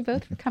to thank you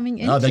both for coming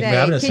in No, thank you today. for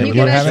having us. Can you We'd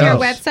give love us to your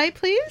have us. website,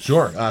 please?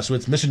 Sure. So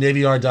it's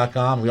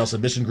missionnavyard.com. We also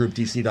have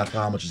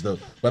missiongroupdc.com, which is the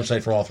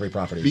website for all three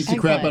properties. Beats the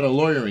crap out of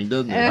lawyering,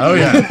 doesn't it? Oh,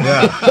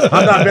 yeah.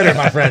 I'm not bitter,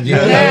 my friend.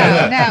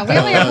 No, we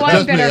only have one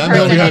Just me. bitter I'm the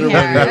person only in bitter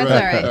here. one. That's Right.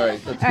 all right. All right,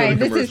 let's All go to right,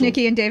 this is commercial.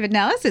 Nycci and David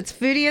Nellis. It's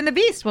Foodie and the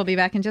Beast. We'll be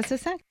back in just a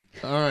sec.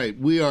 All right,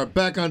 we are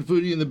back on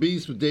Foodie and the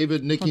Beast with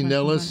David and Nycci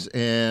Nellis,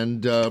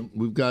 and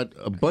we've got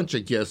a bunch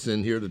of guests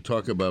in here to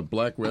talk about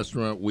Black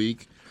Restaurant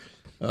Week.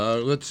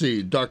 Let's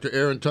see, Dr.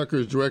 Erinn Tucker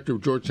is director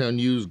of Georgetown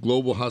U's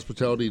Global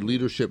Hospitality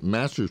Leadership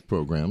Master's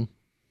Program.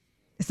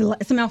 It's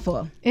a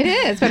mouthful. It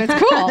is, but it's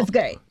cool. It's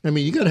great. I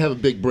mean, you got to have a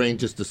big brain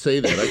just to say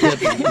that. I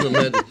can't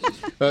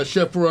imagine.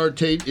 Chef Furard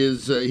Tate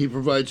he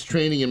provides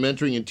training and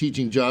mentoring and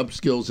teaching job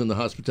skills in the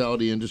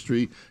hospitality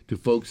industry to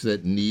folks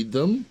that need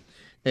them.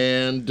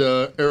 And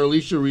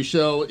Earlecia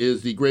Richelle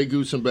is the Grey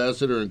Goose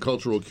ambassador and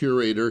cultural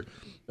curator.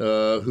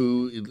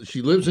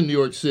 She lives in New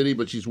York City,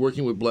 but she's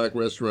working with Black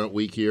Restaurant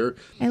Week here.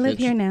 I live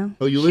here now.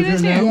 Oh, you live here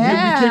now?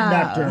 Yeah. We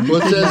kidnapped her.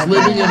 Well, it says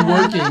living and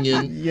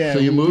working, Yeah, so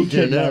you we moved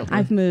here now. kidnapped her.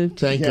 I've moved.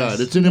 Thank Yes. God.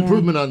 It's an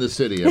improvement on the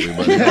city,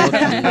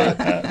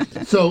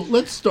 everybody. So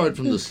let's start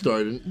from the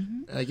start.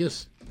 And I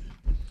guess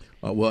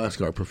we'll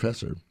ask our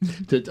professor.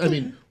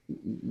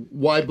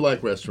 Why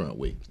Black Restaurant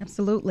Week?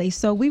 Absolutely.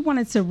 So we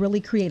wanted to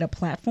really create a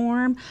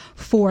platform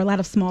for a lot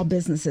of small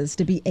businesses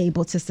to be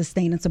able to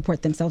sustain and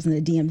support themselves in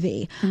the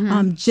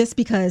DMV. Just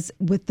because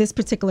with this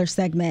particular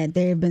segment,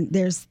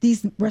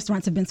 these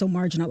restaurants have been so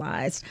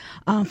marginalized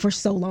for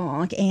so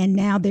long, and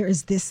now there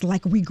is this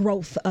like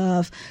regrowth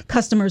of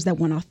customers that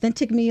want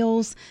authentic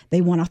meals,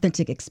 they want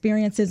authentic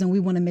experiences, and we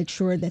want to make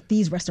sure that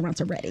these restaurants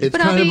are ready. It's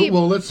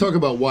let's talk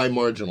about why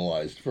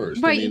marginalized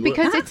first. Right,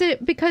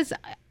 because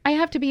I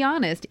have to be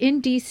honest,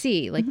 in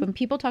DC, like when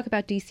people talk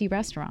about DC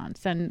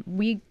restaurants, and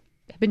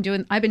I've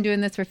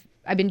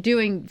been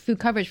doing food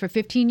coverage for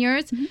 15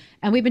 years,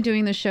 and we've been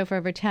doing this show for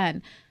over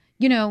 10.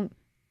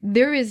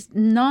 There is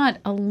not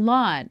a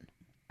lot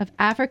of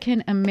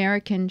African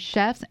American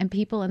chefs and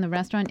people in the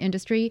restaurant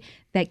industry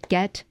that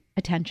get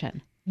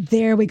attention.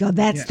 There we go.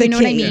 That's the You know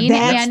key. what I mean?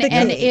 That's the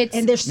And key.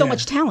 And there's so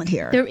much talent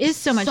here. There is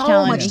so much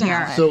talent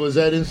here. So is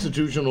that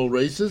institutional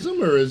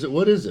racism, or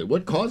what is it?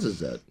 What causes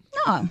that?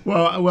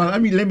 Well,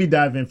 let me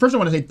dive in. First, I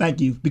want to say thank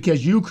you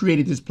because you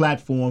created this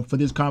platform for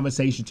this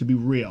conversation to be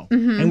real,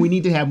 and we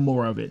need to have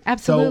more of it.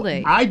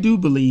 Absolutely. So I do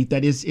believe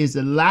that is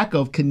a lack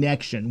of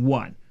connection.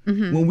 One,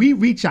 when we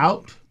reach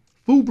out,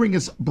 food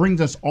brings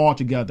us all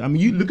together. I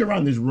mean, you look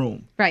around this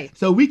room. Right.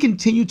 So we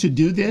continue to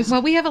do this.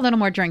 Well, we have a little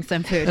more drinks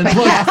than food. And But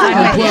plus,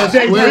 yes,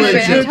 I'm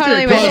with you. I'm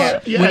totally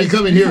with you. when you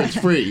come in here, it's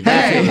free.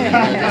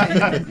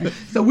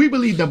 So we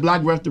believe that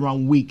Black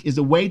Restaurant Week is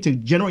a way to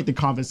generate the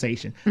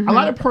conversation. A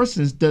lot of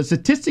persons, the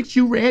statistics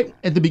you read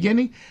at the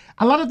beginning,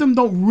 a lot of them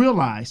don't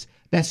realize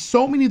that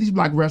so many of these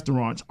Black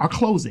restaurants are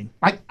closing.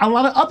 Like a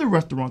lot of other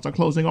restaurants are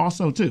closing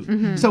also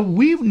too. So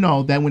we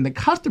know that when the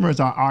customers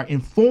are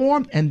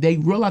informed and they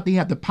realize they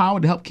have the power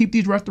to help keep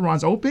these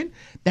restaurants open,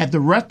 that the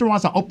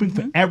restaurants are open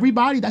for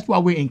everybody. That's why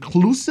we're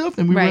inclusive,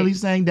 and we're really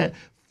saying that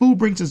food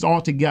brings us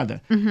all together.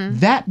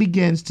 That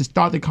begins to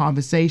start the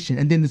conversation,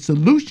 and then the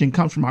solution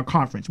comes from our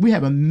conference. We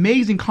have an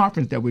amazing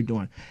conference that we're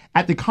doing.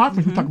 At the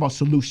conference, we talk about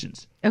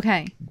solutions.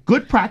 Okay.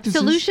 Good practices.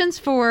 Solutions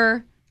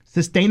for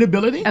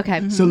sustainability.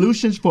 Okay.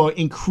 Solutions for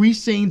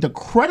increasing the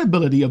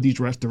credibility of these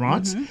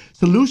restaurants.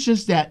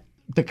 Solutions that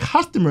the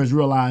customers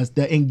realize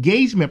the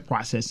engagement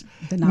process.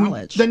 The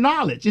knowledge. The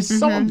knowledge is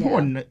so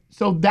important.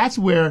 So that's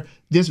where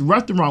this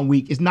restaurant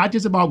week is not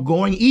just about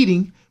going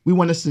eating. We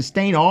want to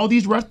sustain all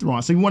these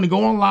restaurants. So we want to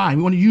go online.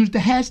 We want to use the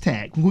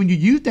hashtag. When you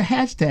use the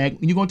hashtag,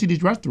 when you go into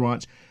these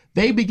restaurants,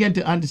 they begin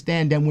to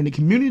understand that when the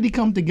community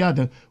comes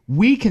together,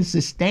 we can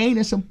sustain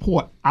and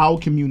support our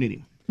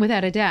community.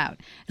 Without a doubt.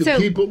 Do So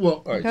people,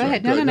 well, all right, go sorry,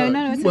 ahead.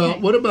 No, it's well, okay.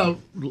 what about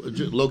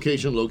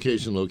location? 'Cause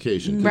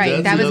Right,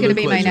 that's that the was gonna other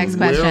be my next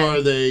question. Where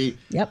are they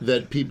Yep.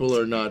 that people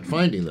are not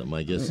finding them,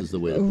 I guess is the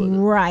way to put it.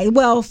 Right.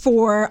 Well,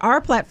 for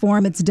our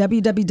platform, it's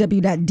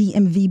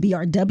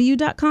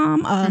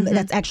www.dmvbrw.com.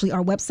 That's actually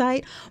our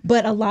website.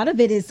 But a lot of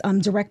it is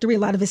directory. A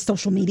lot of it is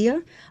social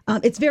media.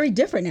 It's very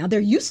different now. There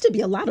used to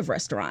be a lot of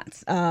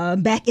restaurants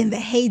back in the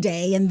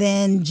heyday, and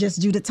then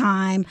just due to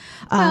time.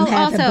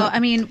 I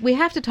mean, we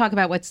have to talk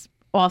about what's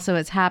also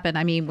has happened.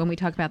 I mean, when we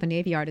talk about the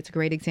Navy Yard, it's a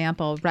great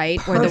example, right?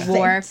 Or the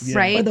Wharf,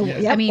 right? Or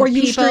the- I mean, or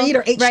U Street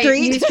or H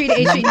Street. U Street,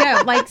 H Street.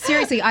 No, like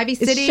seriously, Ivy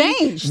City.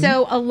 changed.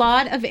 So a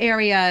lot of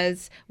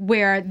areas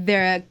where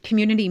the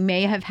community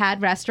may have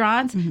had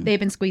restaurants, they've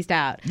been squeezed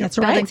out. That's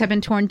right. Buildings have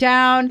been torn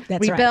down,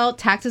 That's right. rebuilt.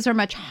 Taxes are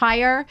much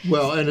higher.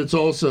 Well, and it's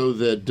also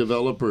that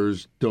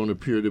developers don't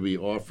appear to be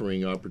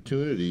offering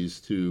opportunities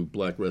to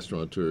Black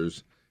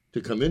restaurateurs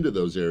to come into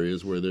those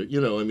areas where they're,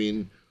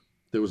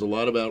 there was a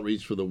lot of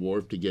outreach for the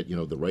Wharf to get,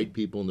 the right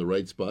people in the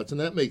right spots. And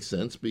that makes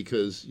sense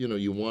because,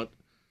 you want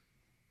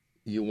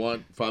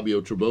Fabio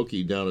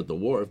Trabocchi down at the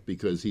Wharf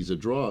because he's a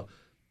draw.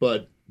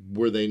 But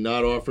were they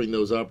not offering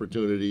those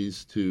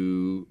opportunities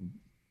to,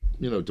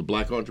 to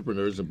Black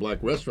entrepreneurs and Black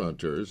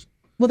restaurateurs?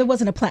 Well, there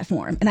wasn't a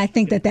platform, and I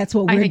think that's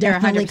what we're think you're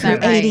definitely 100%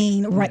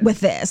 creating right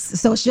with this.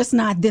 So it's just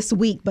not this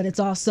week, but it's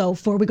also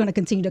we're going to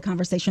continue the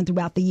conversation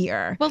throughout the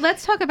year. Well,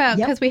 let's talk about,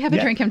 Yep. because we have a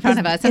drink in front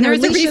of us, and And there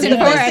is a Earlecia's reason the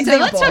for best it. So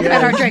let's talk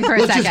about our drink for a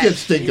Let's second.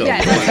 just get stinko. Yeah,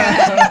 let's go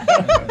ahead.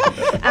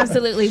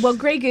 Absolutely. Well,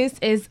 Grey Goose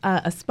is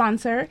a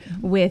sponsor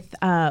with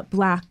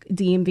Black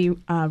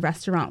DMV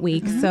Restaurant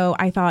Week. So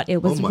I thought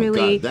it was Oh my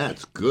really... God,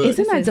 that's good.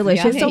 Isn't that is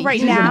delicious? So yummy.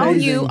 right This is now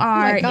amazing. you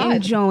are God.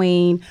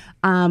 enjoying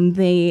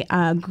the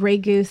Grey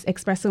Goose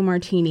Espresso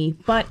Martini,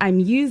 but I'm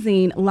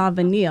using La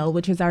Vanille,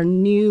 which is our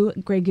new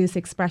Grey Goose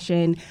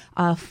expression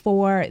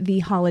for the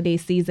holiday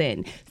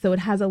season. So it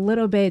has a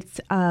little bit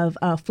of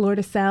fleur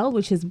de sel,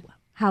 which is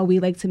how we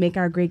like to make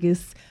our Grey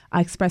Goose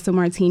espresso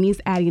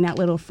martinis, adding that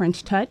little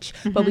French touch.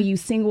 But we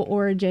use single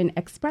origin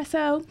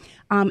espresso,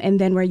 and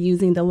then we're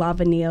using the La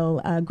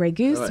Vanille Grey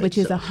Goose, All right, which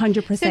is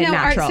 100% So now,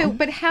 natural.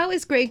 but how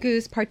is Grey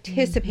Goose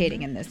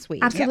participating in this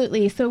week?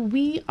 Absolutely. So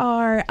we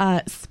are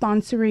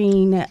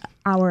sponsoring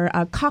our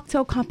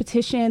cocktail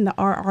competition, the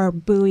RR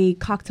Bowie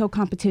cocktail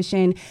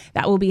competition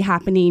that will be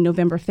happening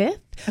November 5th.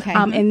 Okay.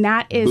 And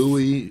that is...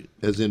 Bowie,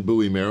 as in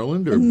Bowie,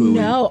 Maryland, or Bowie?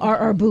 No,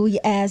 R.R. Bowie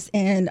as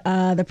in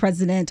the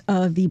president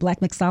of the Black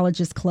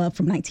Mixologist Club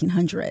from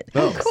 1900.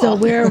 Oh, cool. So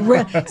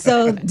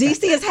so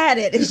DC has had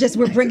it. It's just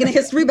we're bringing the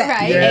history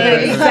back.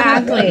 Right.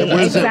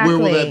 Exactly. Where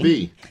will that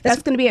be?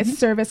 That's going to be at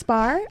Service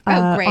Bar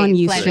Great. on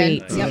U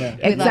Blended. Street. Yep.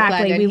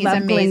 Exactly. We He's love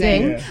amazing.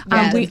 blending.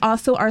 Yes. We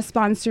also are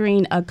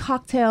sponsoring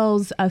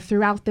cocktails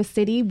throughout the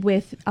city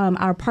with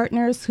our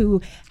partners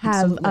who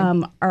have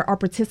are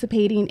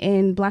participating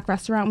in Black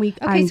Restaurant Week.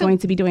 Okay, I'm so- going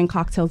to be doing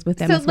cocktails with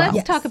them So as well.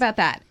 let's talk about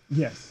that.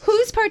 Yes.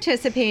 Who's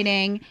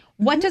participating?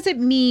 What does it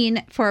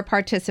mean for a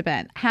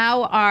participant?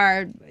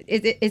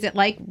 Is it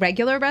like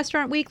regular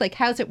restaurant week? Like,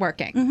 how's it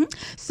working?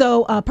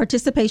 So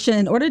participation,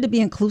 in order to be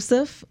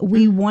inclusive,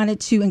 we wanted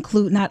to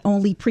include not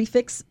only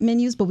prefix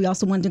menus, but we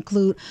also wanted to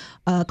include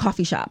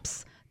coffee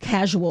shops,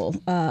 casual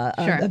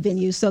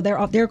venues. So they're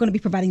going to be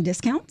providing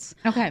discounts.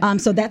 Okay.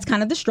 So that's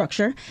kind of the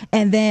structure.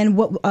 And then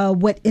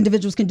what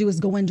individuals can do is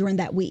go in during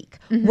that week.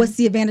 What's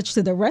the advantage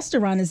to the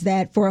restaurant is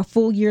that for a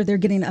full year, they're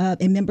getting a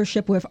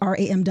membership with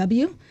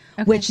RAMW,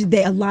 which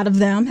a lot of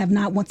them have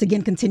not, once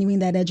again, continuing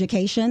that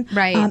education.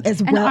 Right.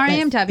 As and well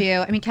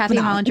RAMW, I mean, Kathy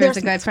Phenomenal. Hollinger is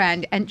a They're- good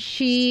friend, and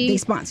they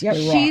sponsor. Yep.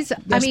 She's,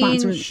 They're I mean,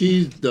 sponsoring.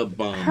 She's the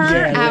bomb.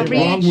 her outreach.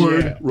 Wrong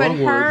word. But Wrong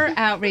her word.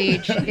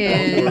 outreach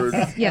is, word.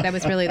 yeah, that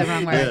was really the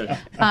wrong word.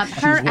 Yeah.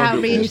 Her She's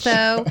outreach,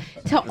 wonderful.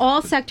 though, to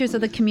all sectors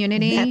of the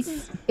community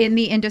in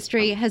the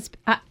industry has,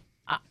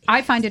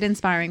 I find it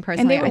inspiring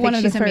personally. And they were I think one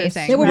of the she's first.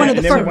 amazing. They were one of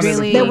the They were first. one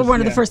of the They were first, one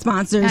of the yeah. first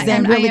sponsors I and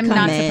am really not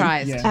come in.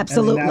 surprised. Yeah.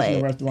 Absolutely. And the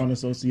National Restaurant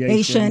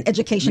Association.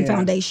 Education Yeah.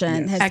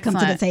 Foundation Yes. has come to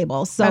the Excellent.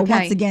 table. So Okay.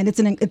 once again,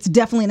 it's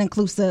definitely an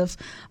inclusive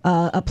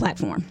a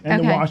platform.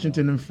 And Okay. the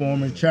Washington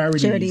Informer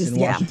charities and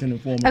yeah. Washington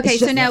Informer. Okay, It's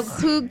so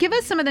just- now give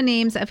us some of the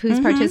names of who's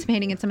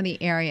participating in some of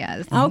the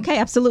areas. Okay,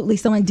 absolutely.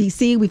 So in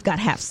DC, we've got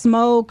Half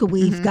Smoke.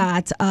 We've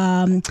got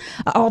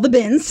all the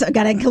bins. I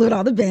got to include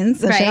all the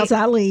bins. Right. Shout out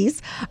to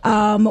Ali's.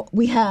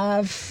 We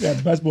have Yeah,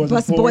 Busboys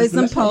Busboys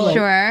and Poets.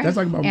 Sure. That's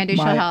like about Andy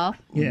my- Chahal.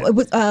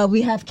 Yeah.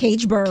 we have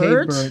Cage Bird.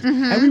 Cave Bird.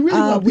 And we really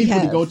want we people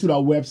to have- go to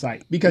our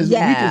website because we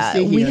Yeah,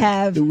 can see we here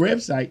have- the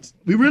websites.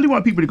 We really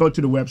want people to go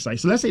to the website.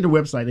 So let's say the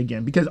website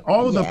again because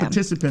all of the Yeah.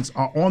 participants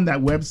are on that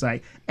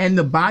website and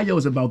the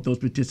bios about those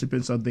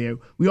participants are there.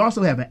 We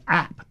also have an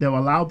app that will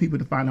allow people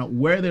to find out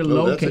where they're that's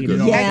a located.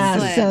 good on one. Yeah,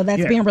 Excellent. so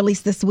that's Yeah. being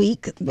released this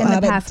week. And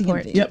the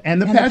passport. Yep,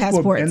 and the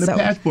so-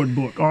 passport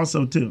book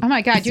also too. Oh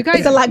my God, you guys!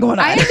 It's a lot going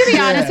on. I have to be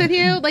honest with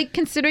you. Like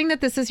considering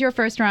that this is your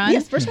first run,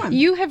 Yes, first run.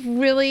 you have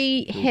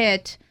really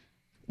hit.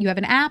 You have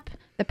an app,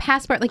 the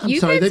passport. Like I'm you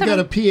sorry, hit they've some. got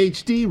a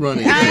PhD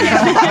running.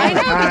 I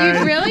know, but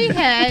you really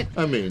hit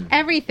I mean,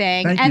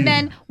 everything. Thank And you.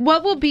 then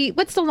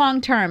what's the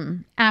long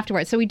term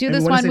afterwards? So we do And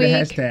this we want one to say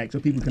week. the hashtag so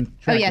people can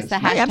Oh track yes, us. the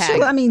Right, hashtag.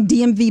 absolutely. I mean,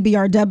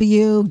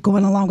 DMVBRW,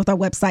 going along with our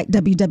website,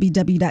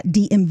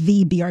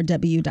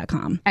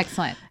 www.dmvbrw.com.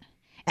 Excellent.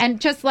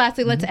 And just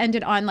lastly, let's end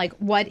it on like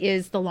what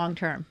is the long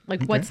term?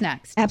 Like what's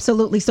next?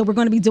 Absolutely. So we're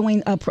going to be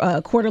doing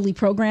a quarterly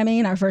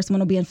programming. Our first one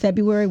will be in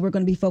February. We're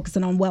going to be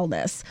focusing on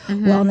wellness,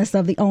 wellness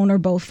of the owner,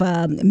 both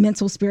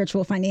mental,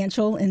 spiritual,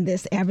 financial in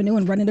this avenue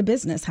and running a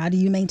business. How do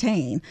you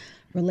maintain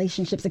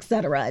relationships,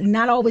 etc.?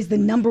 Not always the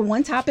number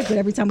one topic, but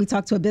every time we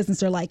talk to a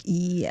business, they're like,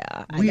 yeah,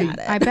 I got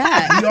it. I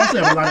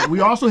bet. We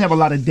also have a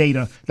lot of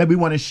data that we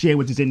want to share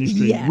with this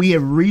industry. Yes. We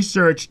have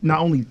researched not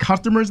only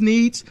customers'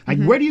 needs,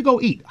 like where do you go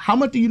eat? How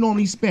much do you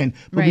normally spend?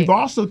 But Right. we've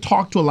also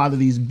talked to a lot of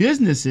these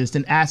businesses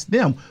and asked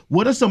them,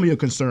 what are some of your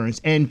concerns?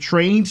 And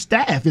trained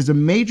staff is a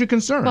major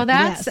concern. Well,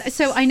 that's Yes.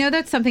 so. I know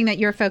that's something that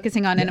you're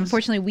focusing on, and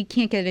unfortunately, we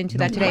can't get into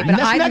that today. But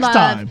That's I'd next love.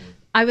 time.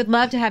 I would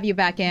love to have you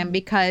back in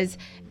because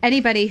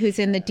anybody who's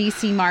in the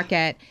DC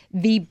market,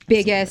 the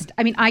biggest,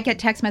 I mean, I get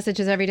text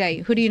messages every day.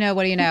 Who do you know?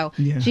 What do you know?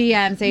 Yeah.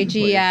 GMs,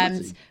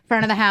 AGMs,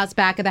 front of the house,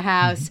 back of the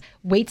house,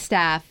 wait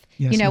staff,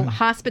 Yes, you know,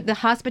 ma'am. the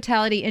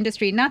hospitality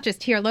industry, not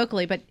just here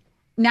locally, but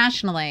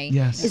nationally,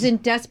 Yes. is in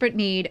desperate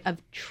need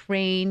of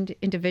trained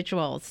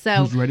individuals. So,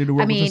 Who's ready to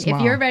work I with a mean, if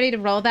smile. you're ready to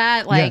roll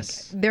that, like,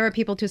 Yes. there are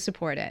people to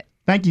support it.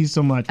 Thank you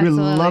so much.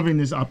 Absolutely. We're loving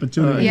this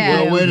opportunity.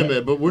 Yeah. well, wait a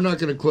minute, but we're not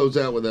going to close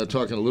out without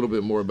talking a little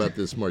bit more about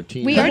this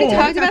martini. We already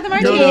talked about the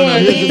martini. No.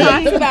 We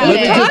talked about Let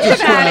me it. just Talked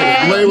describe about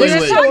it. it. Wait. We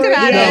just talked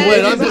about No, it.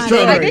 wait, I'm just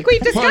trying to. I think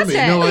we've Pardon discussed me.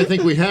 it. No, I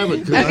think we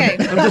haven't. 'Cause Okay.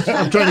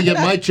 I'm trying to get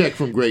my check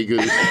from Grey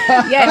Goose.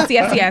 Yes.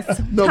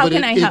 No, How but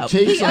can I help?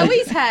 tastes He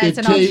always has it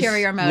an tastes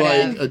ulterior motive.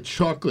 like a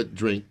chocolate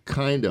drink,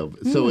 kind of.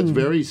 So it's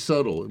very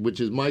subtle, which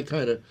is my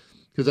kind of.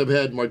 Because I've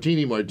had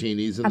martinis, and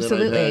then I've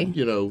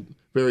Absolutely. had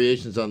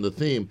variations on the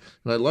theme,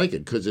 and I like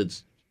it because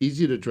it's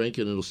easy to drink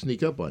and it'll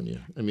sneak up on you.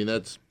 I mean,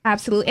 that's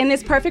Absolutely. And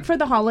it's perfect for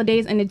the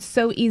holidays and it's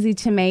so easy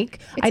to make.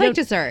 It's like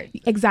dessert.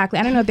 Exactly.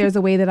 I don't know if there's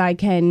a way that I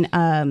can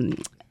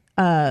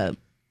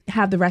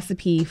have the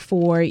recipe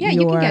for Yeah,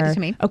 your... you can get it to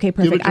me. Okay,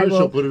 Give it perfect. to her,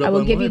 she'll put it I up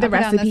will give you online. the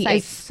I'll put it on the recipe. site.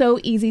 It's so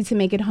easy to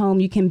make at home.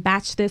 You can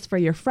batch this for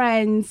your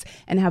friends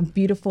and have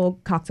beautiful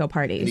cocktail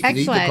parties. You can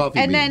eat the Excellent. coffee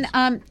And beans.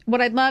 then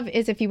what I'd love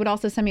is if you would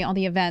also send me all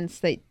the events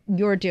that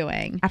you're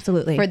doing.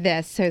 Absolutely. For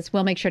this. So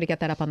we'll make sure to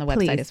get that up on the website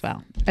Please. as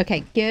well.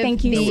 Okay. Give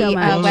Thank you the so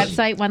much.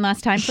 website one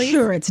last time, please.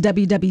 Sure, it's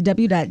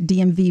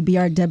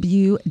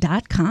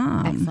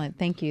www.dmvbrw.com. Excellent.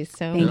 Thank you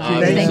so Thank much.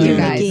 you. Thank you,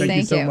 guys. Thank you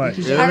Thank so you. much.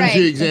 All Erin's right.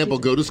 the example.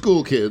 Go to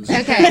school, kids.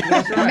 Okay.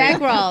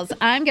 Meggrolls,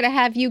 I'm going to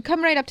have you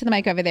come right up to the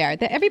mic over there.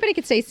 Everybody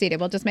could stay seated.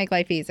 We'll just make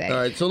life easy. All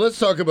right, so let's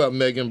talk about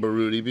Meghan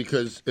Baroody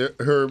because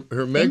her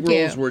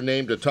Meggrolls you. were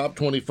named a top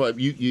 25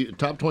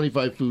 top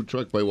 25 food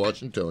truck by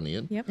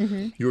Washingtonian. Yep.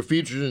 You were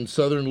featured in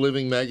Southern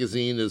Living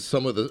magazine as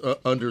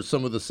under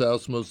some of the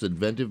South's most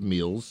inventive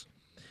meals,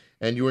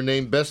 and you were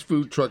named best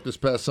food truck this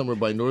past summer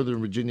by Northern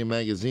Virginia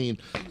magazine.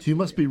 So you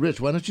must be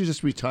rich. Why don't you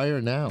just retire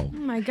now? Oh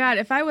my God!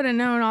 If I would have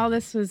known all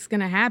this was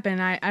going to happen,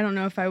 I don't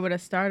know if I would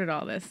have started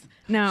all this.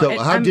 No. So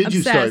how I'm did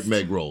you start obsessed.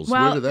 Meggrolls?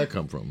 Well, Where did that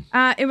come from?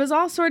 It was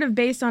all sort of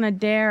based on a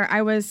dare.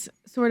 I was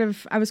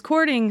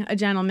courting a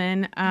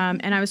gentleman,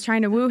 and I was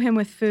trying to woo him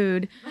with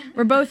food.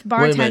 We're both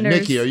bartenders. Wait a minute,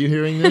 Nikki, are you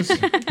hearing this?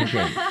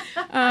 Okay.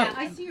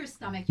 I see your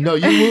stomach. No,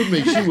 you wooed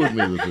me. She wooed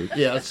me with food.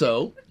 Yeah,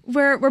 so?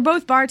 We're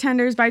both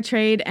bartenders by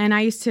trade, and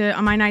I used to,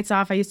 on my nights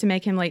off, I used to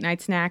make him late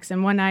night snacks.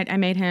 And one night I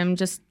made him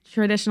just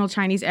traditional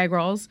Chinese egg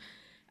rolls,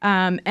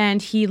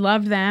 and he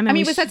loved them. And I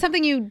mean, was that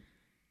something you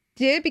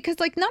did? Because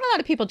like not a lot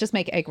of people just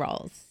make egg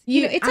rolls.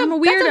 You know, I'm a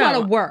weirdo. That's a lot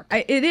of work.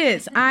 It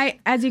is.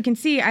 As you can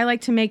see, I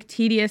like to make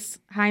tedious,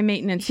 high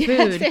maintenance food.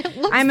 Yes, it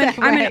looks I'm that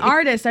way. an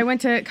artist. I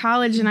went to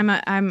college and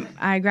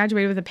I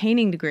graduated with a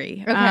painting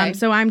degree. Okay.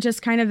 So I'm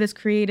just kind of this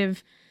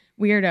creative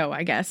weirdo,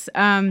 I guess.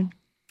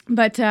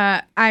 But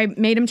I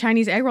made him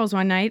Chinese egg rolls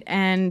one night,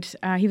 and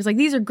he was like,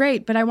 "These are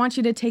great, but I want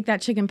you to take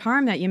that chicken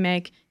parm that you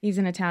make." He's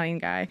an Italian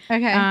guy.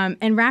 Okay.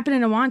 And wrap it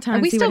in a wonton. Are we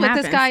and see still what with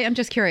happens. this guy? I'm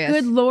just curious.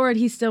 Good Lord,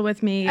 he's still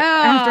with me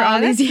after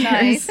all these years.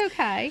 Nice.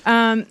 Okay.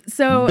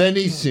 So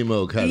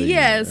Benissimo Carino.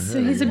 yes,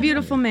 he's a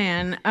beautiful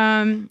man,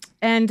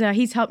 and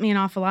he's helped me an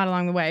awful lot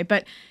along the way.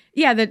 But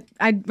yeah,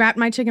 I wrapped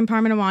my chicken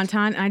parm in a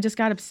wonton, and I just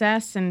got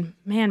obsessed. And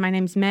man, my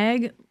name's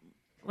Meg.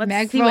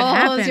 Let's see what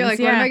happens. You're like,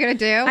 what am I going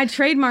to do? I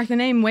trademarked the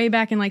name way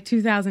back in like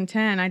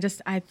 2010.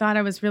 I thought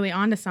I was really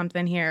onto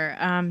something here.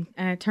 And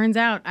it turns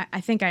out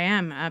I think I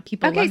am.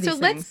 People love these so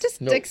things. let's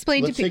just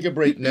explain Let's to take a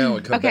break now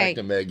and come back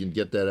to Meg and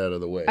get that out of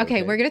the way.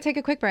 Okay, we're going to take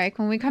a quick break.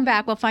 When we come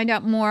back, we'll find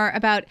out more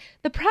about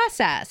the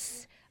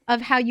process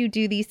of how you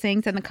do these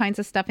things and the kinds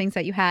of stuffings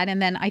that you had.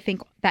 And then I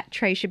think that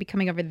tray should be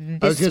coming over this way.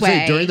 I was going to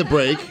say, during the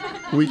break,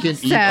 we can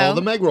eat all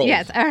the Meggrolls.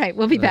 Yes, all right.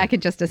 We'll be back in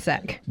just a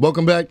sec.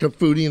 Welcome back to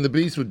Foodie and the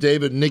Beast with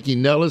David and Nycci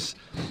Nellis.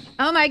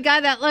 Oh, my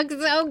God, that looks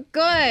so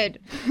good.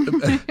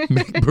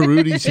 Meghan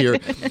Baroody's here.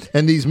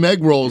 And these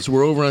Meggrolls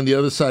were over on the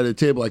other side of the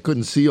table. I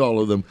couldn't see all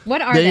of them.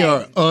 What are they? They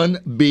are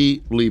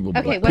unbelievable.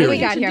 Okay, what do we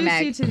got here, introduce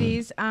Meg? you to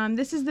these.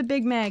 This is the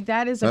Big Meg.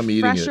 That is a I'm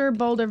eating fresher, it.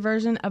 bolder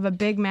version of a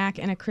Big Mac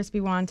and a crispy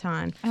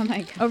wonton. Oh, my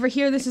God. Over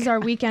here, this is our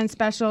weekend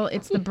special.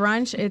 It's the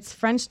brunch. It's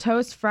French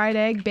toast, fried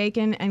egg,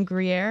 bacon, and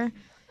Gruyere.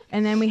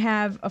 And then we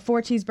have a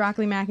 4-cheese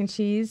broccoli mac and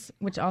cheese,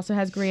 which also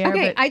has Gruyere.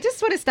 Okay, I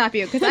just want to stop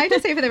you because I have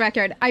to say for the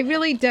record, I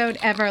really don't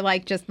ever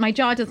my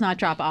jaw does not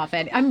drop off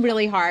it. I'm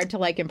really hard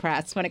to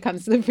impress when it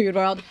comes to the food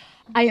world.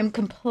 I am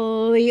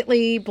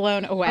completely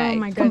blown away. Oh,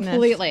 my goodness.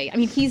 Completely. I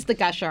mean, he's the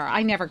gusher.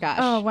 I never gush.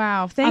 Oh,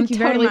 wow. Thank you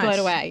very much. I'm much. totally blown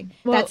away.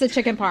 Well, that's the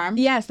chicken parm?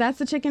 Yes, that's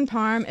the chicken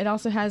parm. It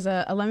also has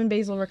a lemon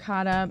basil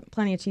ricotta,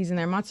 plenty of cheese in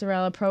there,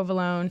 mozzarella,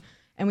 provolone.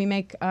 And we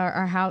make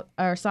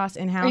our sauce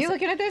in-house. Are you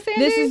looking at this, Andy?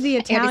 This is the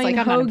Andy's Italian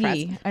I'm not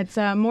hoagie. It's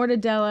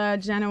mortadella,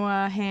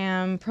 Genoa,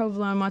 ham,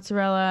 provolone,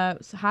 mozzarella,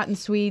 hot and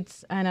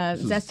sweets, and a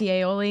zesty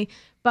aioli,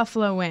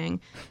 buffalo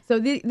wing. So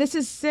this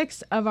is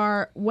 6 of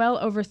our well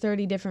over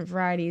 30 different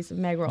varieties of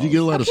Meggrolls. Do you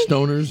get a lot of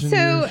stoners in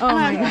here? Oh,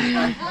 my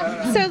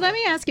God. So let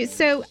me ask you,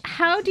 so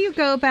how do you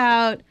go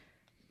about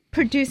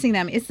producing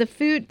them? Is the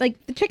food,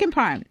 like the chicken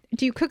parm,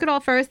 do you cook it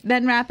all first,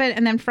 then wrap it,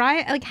 and then fry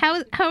it? Like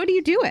how do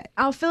you do it?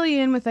 I'll fill you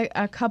in with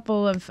a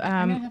couple of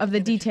the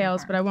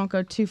details, but I won't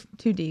go too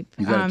deep.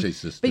 You gotta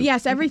taste this, But too.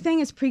 yes, everything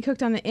is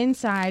pre-cooked on the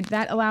inside.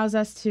 That allows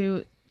us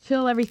to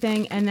chill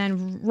everything and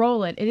then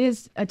roll it. It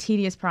is a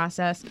tedious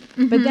process,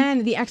 but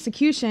then the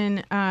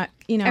execution,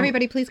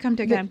 Everybody, please come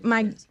to again.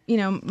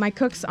 My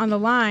cooks on the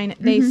line,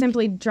 they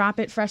simply drop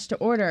it fresh to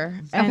order,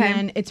 and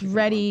then it's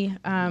ready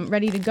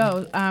to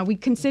go. We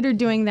considered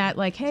doing that,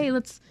 like, hey,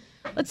 let's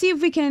see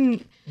if we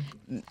can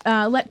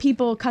let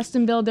people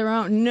custom build their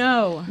own.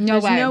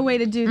 There's no way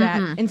to do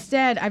that.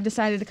 Instead, I've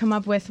decided to come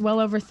up with well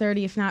over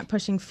 30, if not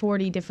pushing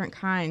 40 different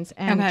kinds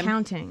and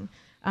counting.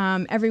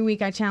 Every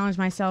week I challenge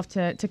myself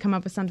to come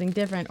up with something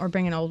different or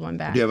bring an old one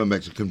back. Do you have a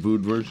Mexican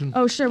food version?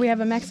 Oh, sure. We have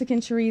a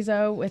Mexican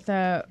chorizo with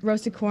a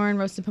roasted corn,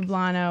 roasted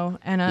poblano,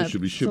 and a They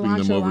should be shipping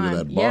cilantro them over lime. to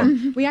that bar.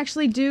 Yeah. We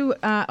actually do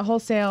a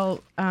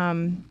wholesale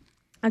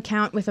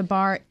account with a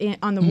bar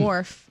on the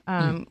wharf,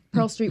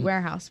 Pearl Street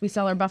Warehouse. We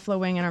sell our buffalo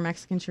wing and our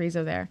Mexican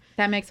chorizo there.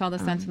 That makes all the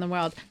sense in the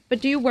world. But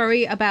do you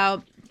worry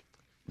about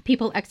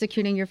people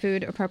executing your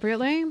food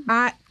appropriately?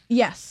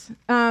 Yes,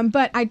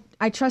 but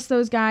I trust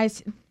those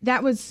guys.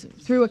 That was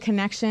through a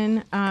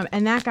connection,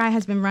 and that guy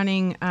has been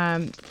running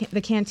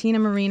the Cantina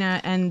Marina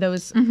and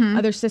those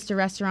other sister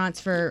restaurants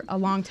for a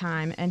long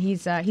time, and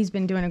he's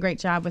been doing a great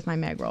job with my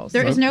Meggrolls.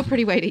 There is no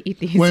pretty way to eat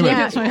these. Wait a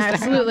Yeah, minute.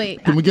 absolutely.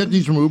 Can we get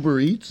these from Uber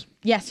Eats?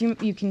 Yes,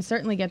 you can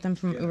certainly get them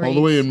from Uber All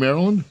the way Eats. in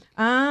Maryland?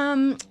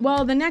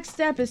 Well, the next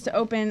step is to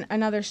open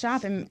another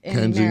shop in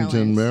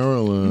Kensington,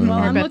 Maryland. Well,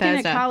 I'm Or looking at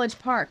Bethesda. College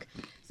Park.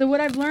 So what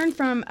I've learned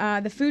from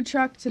the food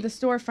truck to the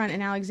storefront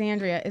in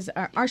Alexandria is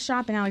our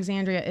shop in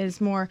Alexandria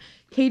is more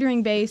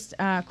catering based,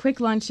 quick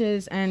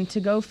lunches and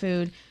to-go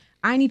food.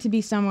 I need to be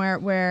somewhere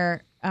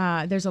where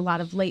there's a lot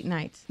of late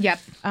nights.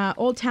 Yep.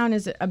 Old Town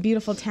is a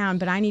beautiful town,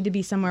 but I need to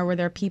be somewhere where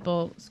there are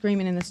people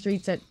screaming in the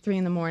streets at 3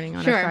 a.m. on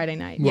a Friday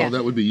night. Well,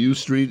 that would be U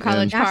Street.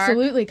 College Park.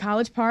 Absolutely.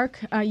 College Park,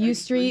 U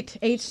Street,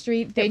 H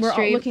Street. H We're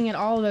Street. all looking at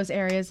all of those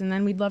areas, and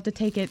then we'd love to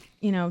take it,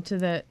 to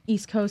the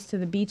East Coast, to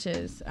the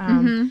beaches.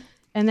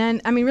 And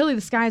then, really, the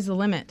sky's the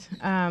limit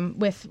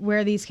with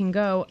where these can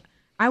go.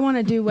 I want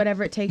to do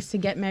whatever it takes to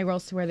get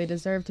Meggrolls to where they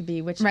deserve to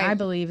be, which I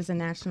believe is a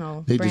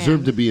national They brand.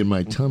 deserve to be in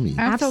my tummy.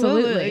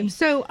 Absolutely.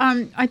 So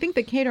I think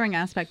the catering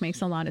aspect makes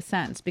a lot of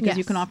sense because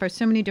you Yes. can offer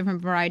so many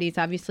different varieties,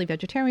 obviously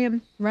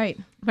vegetarian. Right.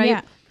 Right.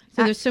 Yeah.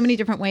 So there's so many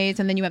different ways.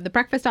 And then you have the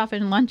breakfast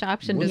option, lunch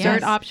option,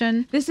 dessert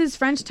option. This is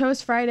French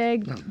toast, fried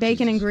egg,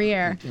 bacon, and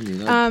Gruyere.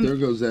 There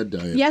goes that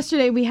diet.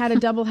 Yesterday, we had a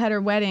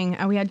doubleheader wedding.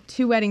 We had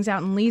 2 weddings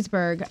out in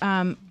Leesburg.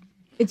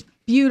 It's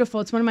beautiful.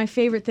 It's one of my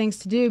favorite things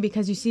to do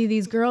because you see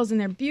these girls in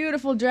their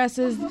beautiful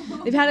dresses.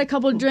 They've had a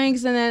couple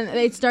drinks and then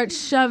they start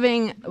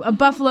shoving a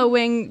buffalo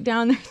wing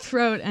down their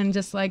throat and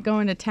just like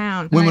going to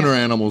town. Women are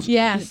animals.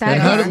 Yes.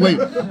 And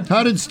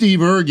how did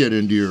Steve get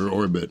into your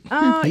orbit?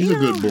 He's a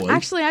good boy.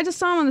 Actually, I just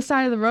saw him on the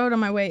side of the road on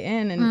my way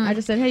in, and I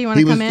just said, "Hey, you want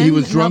to come in?" He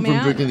was and drunk help me from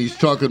out? drinking these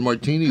chocolate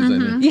martinis. I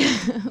think.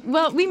 Yeah.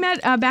 Well, we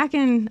met back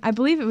in, I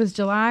believe it was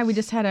July. We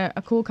just had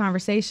a cool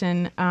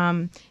conversation,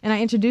 and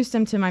I introduced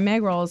him to my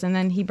Meggrolls, and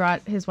then he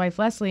brought his wife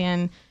Leslie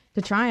in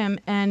to try them,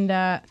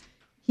 and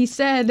he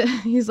said,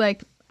 he's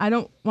like, "I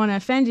don't want to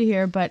offend you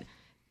here, but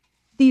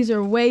these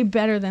are way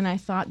better than I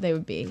thought they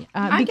would be."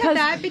 I get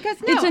that because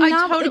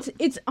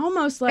it's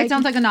almost like it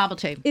sounds like a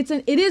novelty.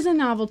 It is a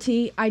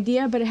novelty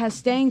idea, but it has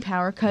staying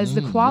power because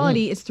the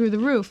quality is through the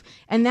roof,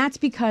 and that's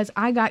because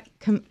I got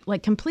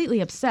completely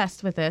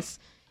obsessed with this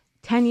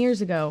 10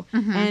 years ago,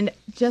 and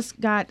just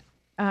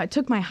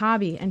took my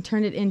hobby and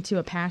turned it into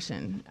a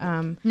passion.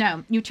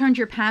 No, you turned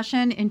your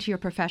passion into your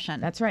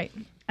profession. That's right.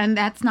 And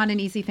that's not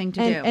an easy thing to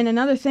do. And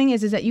another thing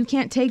is that you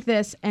can't take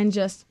this and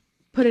just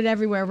put it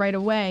everywhere right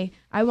away.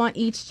 I want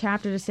each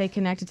chapter to stay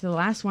connected to the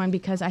last one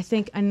because I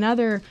think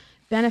another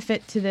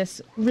benefit to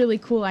this really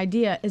cool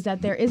idea is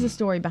that there is a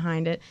story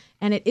behind it,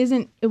 and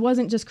it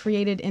wasn't just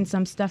created in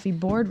some stuffy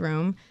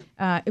boardroom.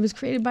 It was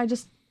created by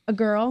just a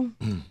girl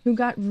who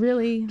got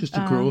really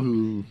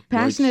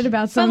passionate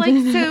about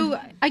something. So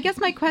I guess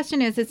my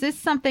question is this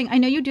something, I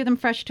know you do them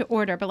fresh to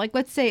order, but like,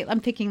 let's say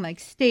I'm thinking like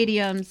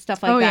stadiums,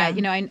 stuff like that. Yeah.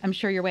 You know, I'm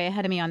sure you're way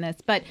ahead of me on this,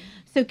 but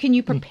so can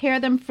you prepare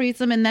them, freeze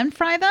them, and then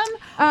fry them?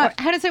 Or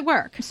how does it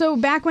work? So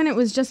back when it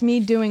was just me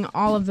doing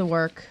all of the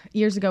work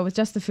years ago with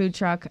just the food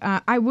truck,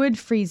 I would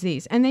freeze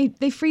these, and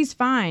they freeze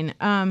fine.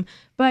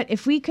 But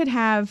if we could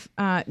have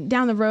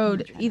down the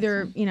road,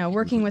 either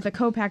working with a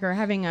co-packer or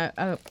having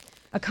a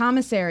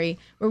commissary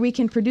where we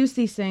can produce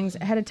these things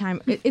ahead of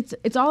time,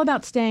 it's all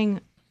about staying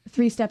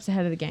 3 steps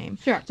ahead of the game.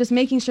 Sure. Just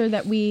making sure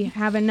that we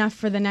have enough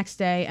for the next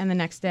day and the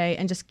next day,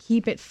 and just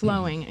keep it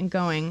flowing and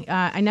going.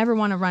 I never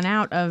want to run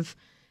out of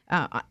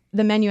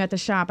the menu at the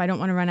shop. I don't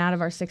want to run out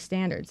of our 6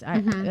 standards.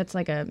 That's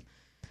like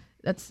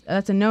that's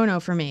a no-no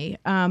for me.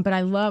 But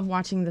I love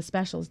watching the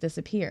specials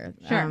disappear.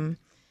 Sure.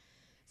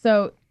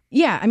 So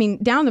yeah, I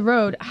mean, down the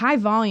road, high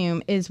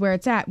volume is where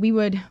it's at. We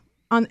would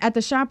at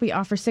the shop we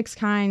offer 6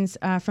 kinds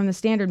from the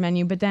standard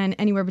menu, but then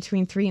anywhere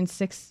between 3 and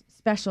 6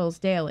 specials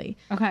daily.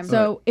 Okay.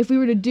 So if we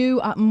were to do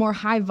a more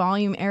high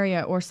volume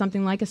area or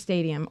something like a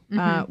stadium,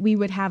 we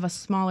would have a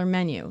smaller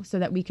menu so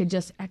that we could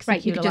just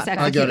execute a lot faster.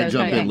 I got to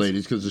jump in,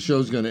 ladies, because the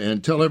show's going to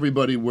end. Tell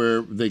everybody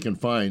where they can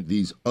find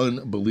these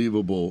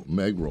unbelievable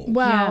Meggrolls.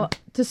 Well,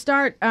 to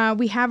start,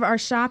 we have our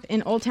shop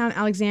in Old Town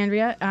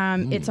Alexandria.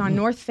 It's on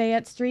North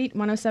Fayette Street,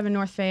 107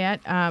 North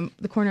Fayette,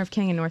 the corner of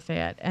King and North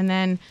Fayette. And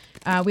then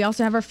we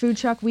also have our food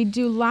truck. We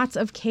do lots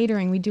of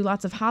catering. We do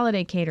lots of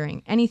holiday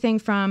catering. Anything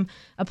from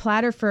a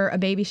platter for a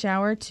baby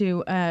shower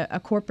to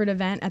a corporate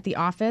event at the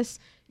office.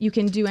 You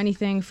can do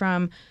anything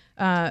from,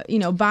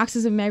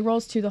 boxes of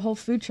Meggrolls to the whole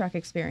food truck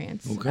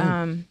experience. Okay.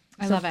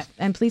 I love it.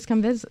 And please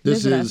come visit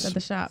us at the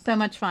shop. So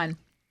much fun.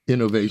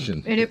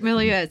 Innovation. It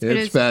really is.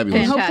 It's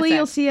fabulous. And hopefully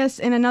you'll see us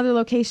in another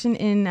location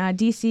in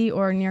D.C.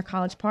 or near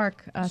College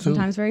Park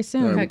sometimes very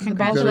soon. Right,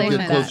 congratulations. We've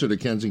got to get closer to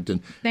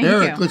Kensington. Thank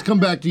Eric, you. let's come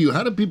back to you.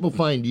 How do people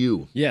find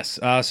you? Yes,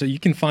 so you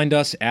can find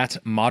us at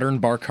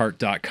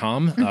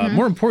modernbarcart.com.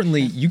 More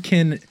importantly, you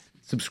can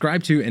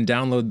subscribe to and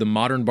download the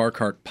Modern Bar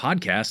Cart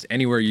podcast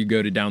anywhere you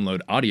go to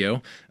download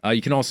audio.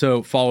 You can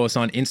also follow us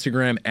on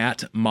Instagram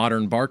at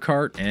Modern Bar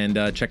Cart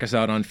and check us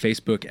out on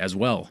Facebook as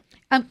well.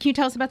 Can you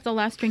tell us about the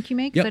last drink you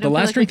make? Yep, the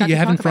last drink that you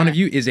have in front of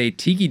you is a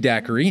tiki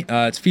daiquiri.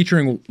 It's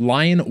featuring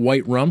Lion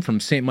White Rum from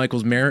St.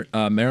 Michael's,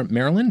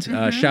 Maryland.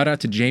 Shout out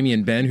to Jamie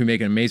and Ben who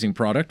make an amazing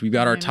product. We've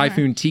got our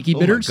Typhoon Tiki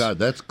Bitters. Oh my God,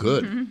 that's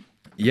good.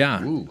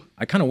 Yeah, Ooh.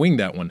 I kind of winged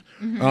that one.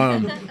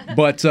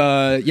 But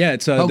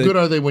it's... How good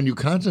are they when you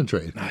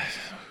concentrate?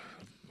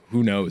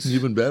 Who knows?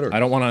 Even better.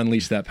 I don't want to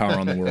unleash that power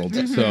on the world.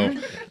 So,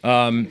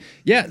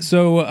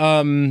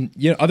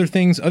 other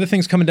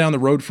things coming down the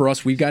road for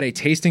us. We've got a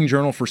tasting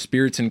journal for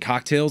spirits and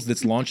cocktails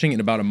that's launching in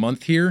about a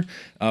month here.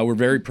 We're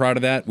very proud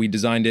of that. We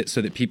designed it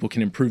so that people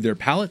can improve their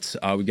palates.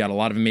 We've got a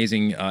lot of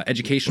amazing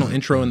educational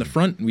intro in the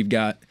front. We've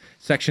got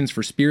sections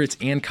for spirits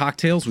and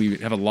cocktails. We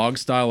have a log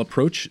style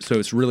approach, so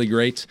it's really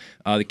great.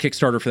 The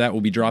Kickstarter for that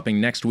will be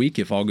dropping next week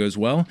if all goes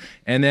well.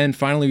 And then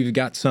finally, we've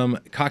got some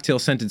cocktail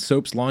scented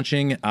soaps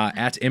launching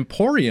at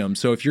Emporium.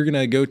 So if you're going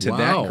to go to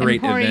that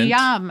great event,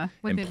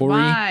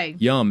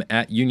 Emporium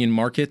at Union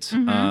Market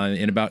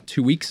in about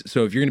 2 weeks.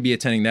 So if you're going to be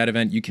attending that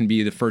event, you can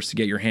be the first to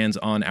get your hands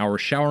on our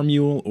Shower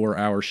Mule or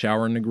our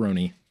Shower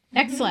Negroni.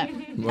 Excellent.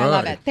 I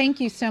love it. Thank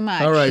you so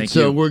much. All right,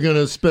 so we're going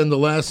to spend the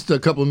last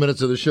couple of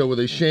minutes of the show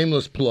with a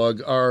shameless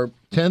plug. Our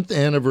 10th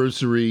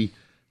anniversary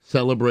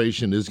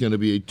celebration is going to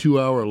be a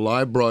 2-hour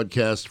live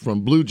broadcast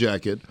from Blue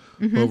Jacket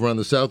over on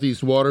the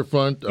Southeast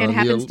Waterfront. It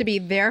happens to be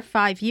their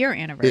 5-year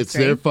anniversary. It's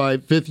their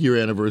 5th year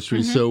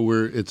anniversary, so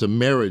it's a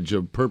marriage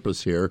of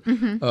purpose here.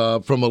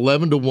 From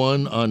 11 to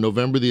 1 on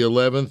November the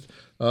 11th.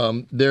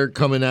 They're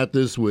coming at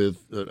this with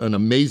an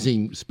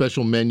amazing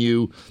special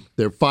menu.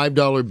 They're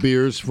 $5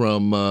 beers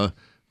from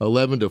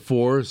 11 to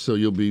 4, so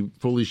you'll be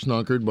fully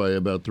schnockered by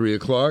about 3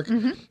 o'clock.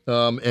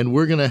 And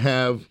we're going to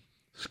have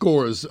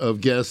scores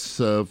of guests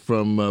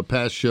from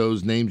past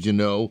shows, names you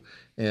know,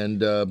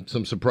 and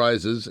some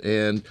surprises.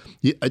 And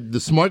the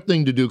smart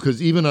thing to do,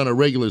 because even on a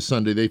regular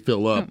Sunday, they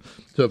fill up.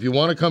 So if you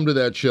want to come to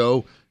that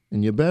show,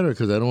 and you better,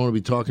 because I don't want to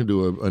be talking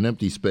to an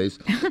empty space,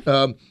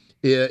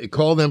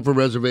 call them for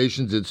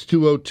reservations. It's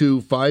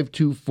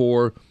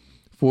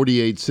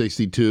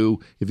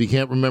 202-524-4862. If you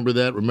can't remember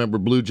that, remember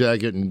Blue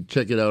Jacket and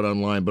check it out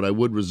online. But I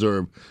would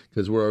reserve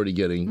because we're already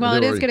getting... Well,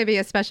 it is going to be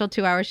a special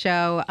 2-hour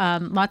show.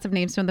 Lots of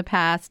names from the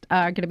past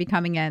are going to be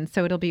coming in,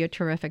 so it'll be a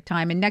terrific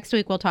time. And next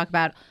week, we'll talk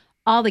about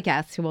all the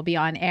guests who will be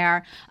on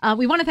air.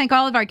 We want to thank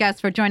all of our guests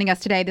for joining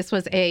us today. This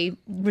was a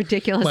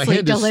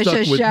ridiculously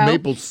delicious show. My hand is stuck with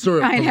maple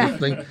syrup from this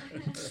thing.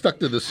 Stuck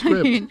to the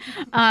script.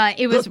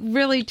 It was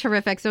really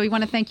terrific. So we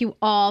want to thank you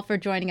all for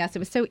joining us. It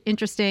was so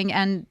interesting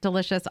and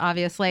delicious,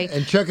 obviously.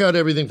 And check out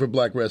everything for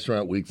Black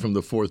Restaurant Week from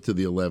the 4th to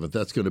the 11th.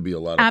 That's going to be a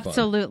lot of fun.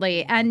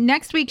 Absolutely. And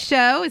next week's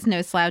show is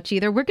no slouch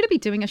either. We're going to be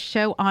doing a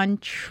show on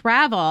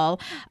travel.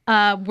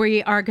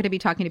 We are going to be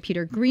talking to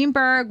Peter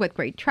Greenberg with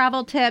great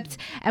travel tips.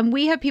 And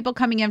we have people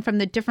coming in from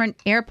the different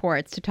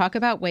airports to talk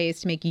about ways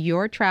to make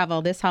your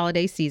travel this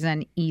holiday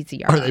season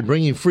easier. Are they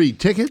bringing free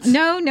tickets?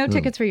 No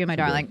tickets for you, my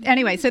darling.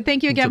 Anyway, so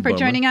thank you again for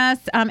joining us.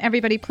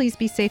 Everybody, please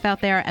be safe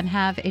out there and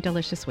have a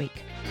delicious week.